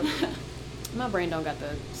 Yeah. My brain don't got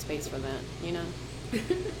the space for that, you know?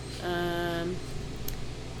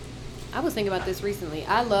 I was thinking about this recently.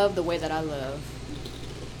 I love the way that I love.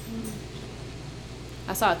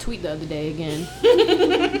 I saw a tweet the other day again.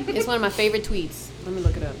 It's one of my favorite tweets. Let me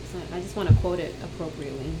look it up. I just want to quote it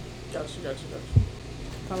appropriately. Gotcha.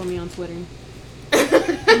 Follow me on Twitter.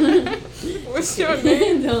 What's your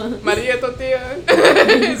name? Maria Tortilla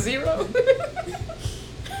 0.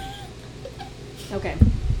 Okay.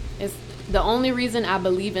 It's the only reason I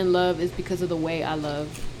believe in love is because of the way I love.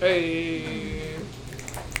 Hey.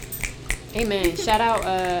 Amen. Shout out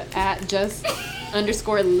at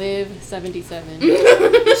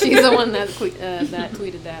just_live77. She's the one that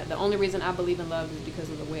tweeted that. The only reason I believe in love is because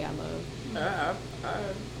of the way I love. I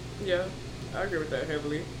agree with that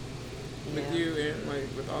heavily. With you and like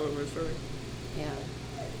with all of us, really. Yeah.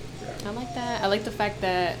 I like that. I like the fact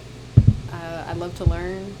that I love to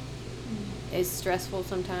learn. It's stressful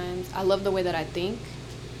sometimes. I love the way that I think.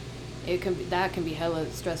 That can be hella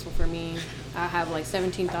stressful for me. I have like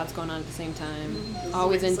 17 thoughts going on at the same time.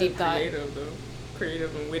 Always in deep thought. Creative though.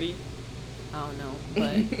 Creative and witty. I don't know,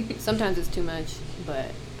 but sometimes it's too much.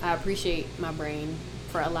 But I appreciate my brain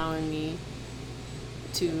for allowing me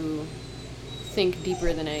to think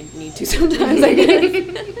deeper than I need to sometimes, I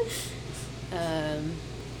guess.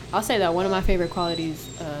 I'll say that one of my favorite qualities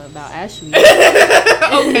about Ashley.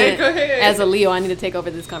 Okay, go ahead. As a Leo, I need to take over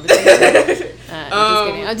this conversation.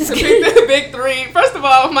 I'm just kidding. The big three. First of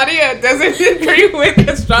all, Maria doesn't agree with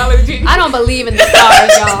astrology. I don't believe in the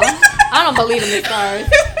stars, y'all. I don't believe in the stars.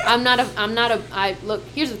 Look,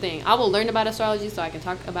 here's the thing. I will learn about astrology so I can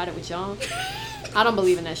talk about it with y'all. I don't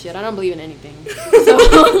believe in that shit. I don't believe in anything.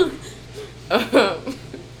 So.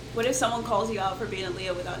 What if someone calls you out for being a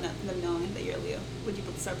Leo without them knowing that you're a Leo? Would you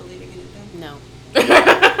start believing in it then? No.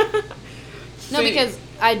 No, because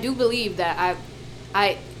I do believe that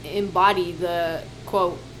I embody the,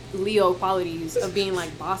 quote, Leo qualities of being,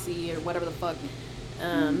 like, bossy or whatever the fuck.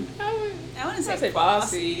 I wouldn't say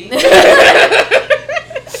bossy.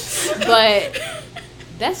 But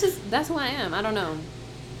that's who I am. I don't know.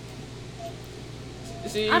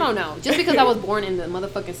 I don't know. Just because I was born in the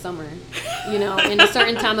motherfucking summer, you know, in a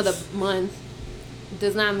certain time of the month,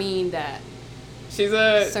 does not mean that she's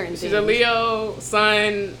a Leo,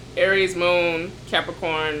 Sun, Aries, Moon,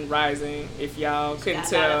 Capricorn, Rising. If y'all couldn't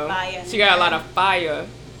tell, she got a lot of fire,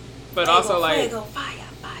 but fuego, also like fuego, fire,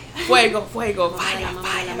 fire.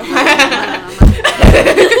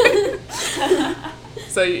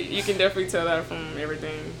 So you can definitely tell that from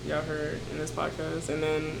everything y'all heard in this podcast. And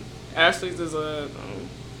then Ashley's is a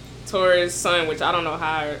Taurus Sun, which I don't know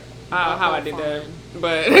how I did that,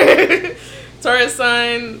 but Taurus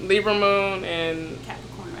Sun, Libra Moon, and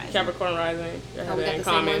Capricorn Rising. You have that in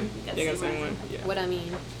common. You got the same one. Yeah. What I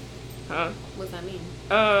mean? Huh? What's that mean?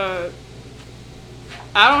 I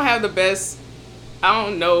don't have the best. I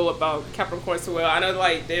don't know about Capricorn so well. I know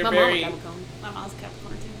like they're very. My mom's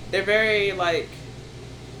Capricorn too. They're very like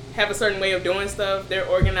have a certain way of doing stuff. They're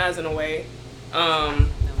organized in a way.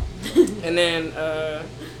 And then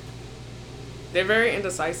they're very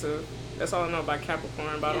indecisive. That's all I know about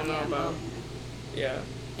Capricorn, but I don't know about. Yeah.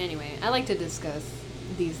 Anyway, I like to discuss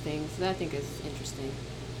these things. I think it's interesting.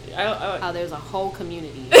 How there's a whole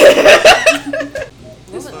community. I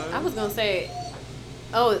was gonna say,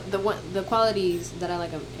 the qualities that I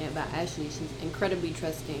like about Ashley. She's incredibly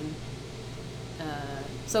trusting.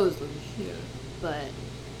 So is Lush. Yeah. But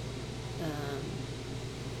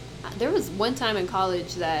there was one time in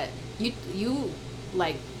college that you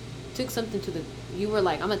like took something you were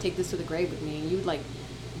like, I'm gonna take this to the grave with me, and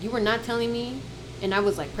you were not telling me, and I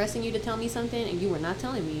was like pressing you to tell me something, and you were not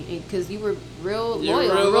telling me because you were real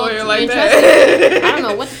loyal, real like that. I don't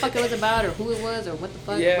know what the fuck it was about or who it was or what the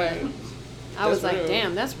fuck, but I was like,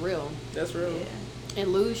 damn, that's real. That's real. Yeah.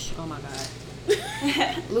 And Lush, oh my god.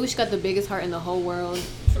 Lush got the biggest heart in the whole world.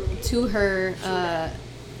 To her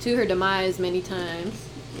demise many times.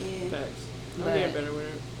 Yeah. Facts. I'm getting better with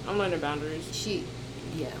it. I'm learning boundaries.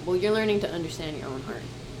 Well, you're learning to understand your own heart.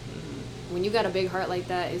 Mm-hmm. When you got a big heart like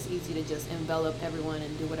that, it's easy to just envelop everyone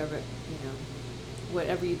and do whatever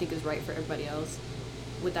you think is right for everybody else,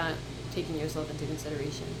 without taking yourself into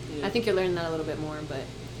consideration. Yeah. I think you're learning that a little bit more, but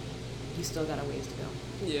you still got a ways to go.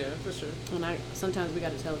 Yeah, for sure. And sometimes we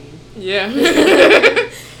got to tell you. Yeah.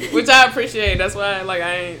 Which I appreciate. That's why like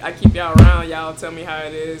I keep y'all around. Y'all tell me how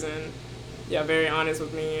it is, and y'all very honest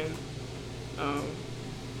with me, and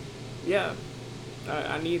yeah.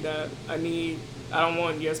 I need that. I don't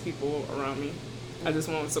want yes people around me. I just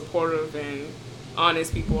want supportive and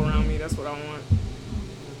honest people around me. That's what I want.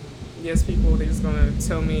 Yes people, they're just gonna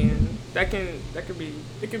tell me, and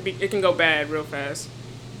it can go bad real fast.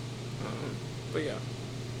 But yeah,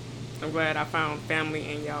 I'm glad I found family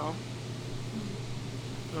in y'all.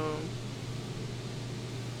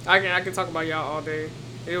 I can talk about y'all all day.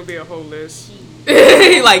 It'll be a whole list.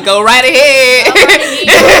 Like, go right ahead.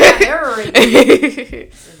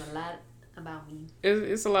 There's a lot about me.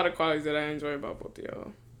 It's a lot of qualities that I enjoy about both of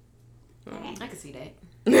y'all. I can see that.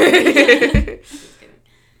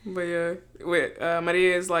 But yeah, with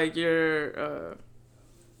Maria is like you're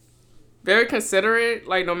very considerate.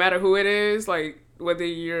 Like no matter who it is, like whether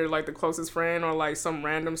you're like the closest friend or like some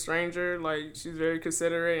random stranger, like she's very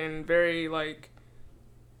considerate and very like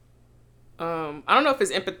I don't know if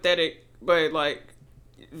it's empathetic, but like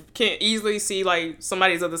can easily see like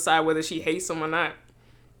somebody's other side, whether she hates them or not.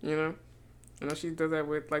 You know she does that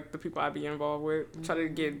with like the people I be involved with. Try to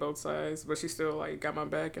get both sides, but she still like got my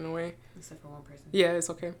back in a way. Except for one person. Yeah,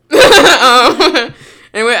 it's okay.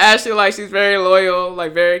 And with Ashley, like she's very loyal,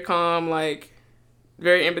 like very calm, like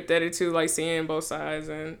very empathetic too, like seeing both sides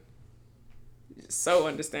and so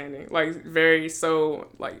understanding, like very so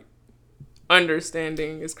like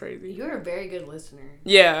understanding is crazy. You're a very good listener.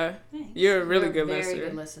 Yeah, Thanks. you're a really good very listener.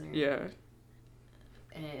 good listener. Yeah.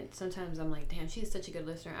 And sometimes I'm like, damn, she's such a good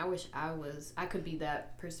listener. I wish I could be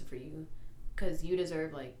that person for you, because you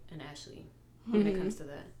deserve like an Ashley when it comes to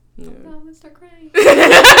that. Yeah. Oh God, I'm gonna start crying.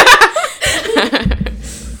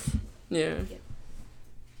 Yeah.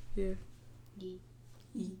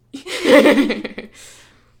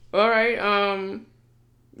 All right.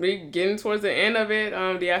 We getting towards the end of it.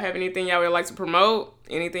 Do y'all have anything y'all would like to promote?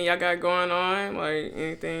 Anything y'all got going on? Like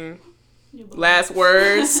anything? Last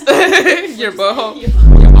words. Your butthole. Your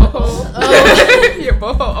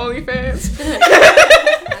butthole OnlyFans.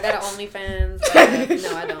 I got an OnlyFans.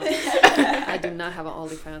 No, I don't. I do not have an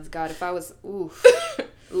OnlyFans. God, if I was,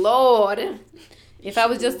 Lord, if I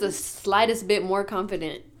was just the slightest bit more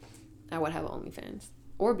confident, I would have an OnlyFans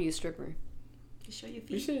or be a stripper. You show your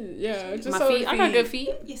feet. You should, yeah. Just my so feet. I got good feet.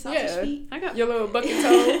 Your sausage feet. I got your little bucket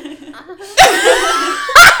toe.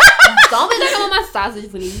 Don't be talking about my sausage,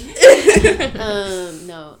 please.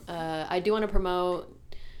 No. I do want to promote.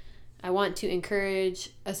 I want to encourage,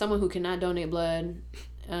 as someone who cannot donate blood,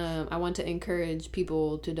 I want to encourage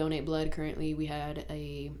people to donate blood. Currently, we had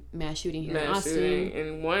a mass shooting here in Austin.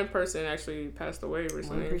 And one person actually passed away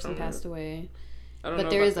recently. One person passed away. I don't but know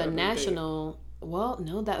there is about a that national... Well,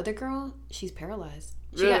 no, that other girl, she's paralyzed.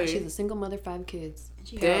 Really? She's a single mother, 5 kids.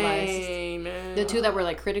 Paralyzed. Paralyzed. Dang, man. The 2 that were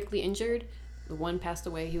like critically injured, the one passed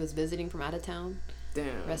away. He was visiting from out of town.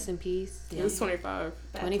 Damn. Rest in peace. He was 25.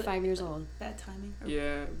 25 years old. Bad timing.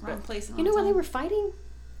 Yeah. Wrong place. You know why they were fighting?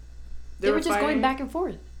 They were just fighting? going back and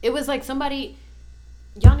forth. It was like somebody...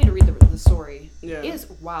 Y'all need to read the story. Yeah. It's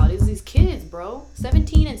wild. It's these kids, bro.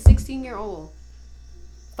 17 and 16-year-old.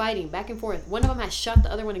 Fighting back and forth. One of them had shot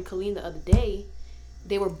the other one in Killeen the other day.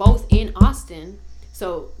 They were both in Austin.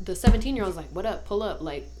 So the 17-year-old's like, what up? Pull up.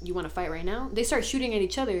 Like, you want to fight right now? They start shooting at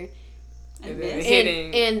each other.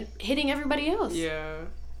 And hitting everybody else. Yeah.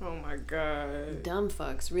 Oh my God. Dumb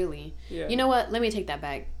fucks, really. Yeah. You know what? Let me take that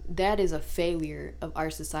back. That is a failure of our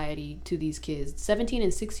society to these kids. 17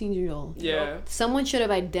 and 16-year-old. Yeah. Someone should have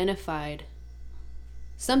identified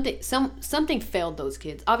something failed those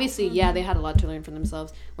kids. Obviously, yeah, they had a lot to learn for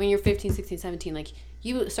themselves. When you're 15, 16, 17, like,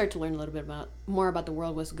 you start to learn a little bit more about the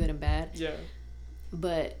world, what's good and bad. Yeah.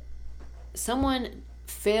 But someone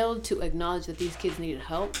failed to acknowledge that these kids needed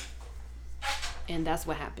help, and that's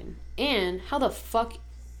what happened. And how the fuck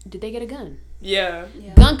did they get a gun? Yeah.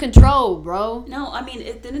 Gun control, bro. No, I mean,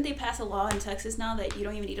 didn't they pass a law in Texas now that you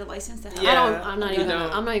don't even need a license to have? Yeah. I'm not even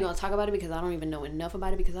gonna talk about it because I don't even know enough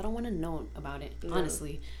about it, because I don't want to know about it. Yeah.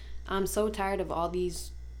 Honestly, I'm so tired of all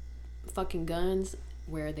these fucking guns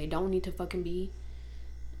where they don't need to fucking be.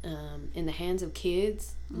 In the hands of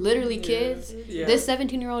kids, literally kids. Yeah. This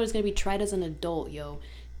 17-year-old is gonna be tried as an adult, yo.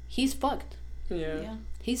 He's fucked. Yeah.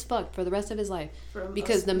 He's fucked for the rest of his life,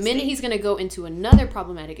 because the minute he's gonna go into another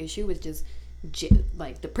problematic issue, which is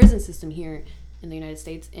like the prison system here in the United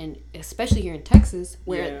States, and especially here in Texas,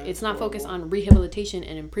 where it's not focused on rehabilitation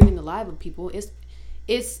and improving the lives of people.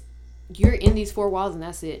 It's you're in these 4 walls and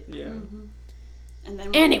that's it. Yeah. Mm-hmm. And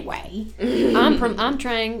then anyway, I'm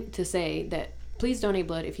trying to say that please donate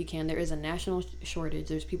blood if you can. There is a national shortage.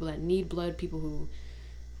 There's people that need blood, people who,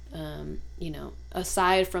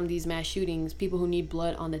 aside from these mass shootings, people who need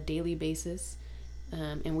blood on a daily basis.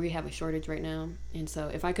 And we have a shortage right now. And so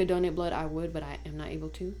if I could donate blood, I would, but I am not able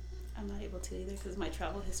to. I'm not able to either because of my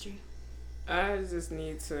travel history. I just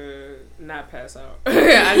need to not pass out.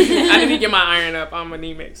 I need to get my iron up. I'm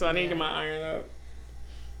anemic, so I need to get my iron up.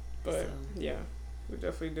 But, yeah, we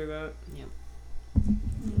definitely do that. Yeah.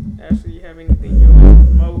 Ashley, you have anything you want to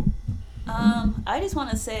promote? I just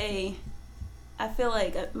want to say, I feel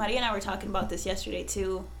like Maria and I were talking about this yesterday,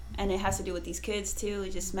 too. And it has to do with these kids, too.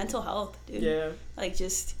 It's just mental health, dude. Yeah. Like,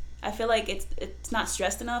 just, I feel like it's not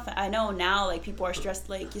stressed enough. I know now, like, people are stressed,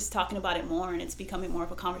 like, just talking about it more, and it's becoming more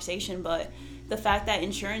of a conversation. But the fact that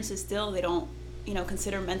insurance is still, they don't,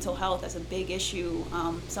 consider mental health as a big issue.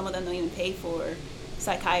 Some of them don't even pay for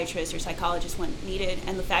psychiatrists or psychologists when needed.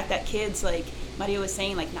 And the fact that kids, like Maria was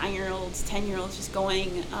saying, like 9-year-olds, 10-year-olds just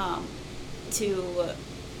going to...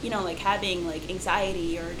 like having like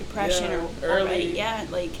anxiety or depression or early,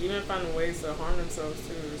 like even finding ways to harm themselves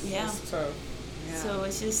too. It's tough. Yeah. So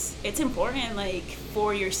it's important like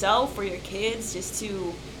for yourself, for your kids, just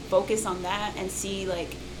to focus on that and see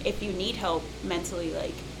like if you need help mentally.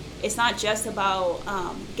 Like it's not just about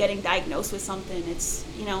getting diagnosed with something. It's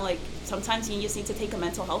like sometimes you just need to take a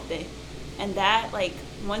mental health day, and that like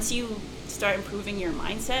once you start improving your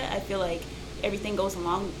mindset, I feel like everything goes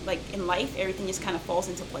along, like in life, everything just kind of falls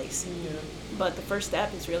into place. Yeah. But the first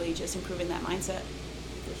step is really just improving that mindset.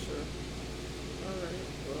 For sure. All right.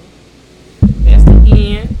 Well, that's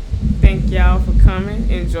the end. Thank y'all for coming.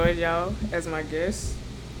 Enjoyed y'all as my guests.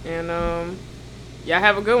 And y'all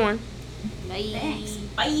have a good one. Bye. Thanks.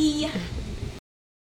 Bye.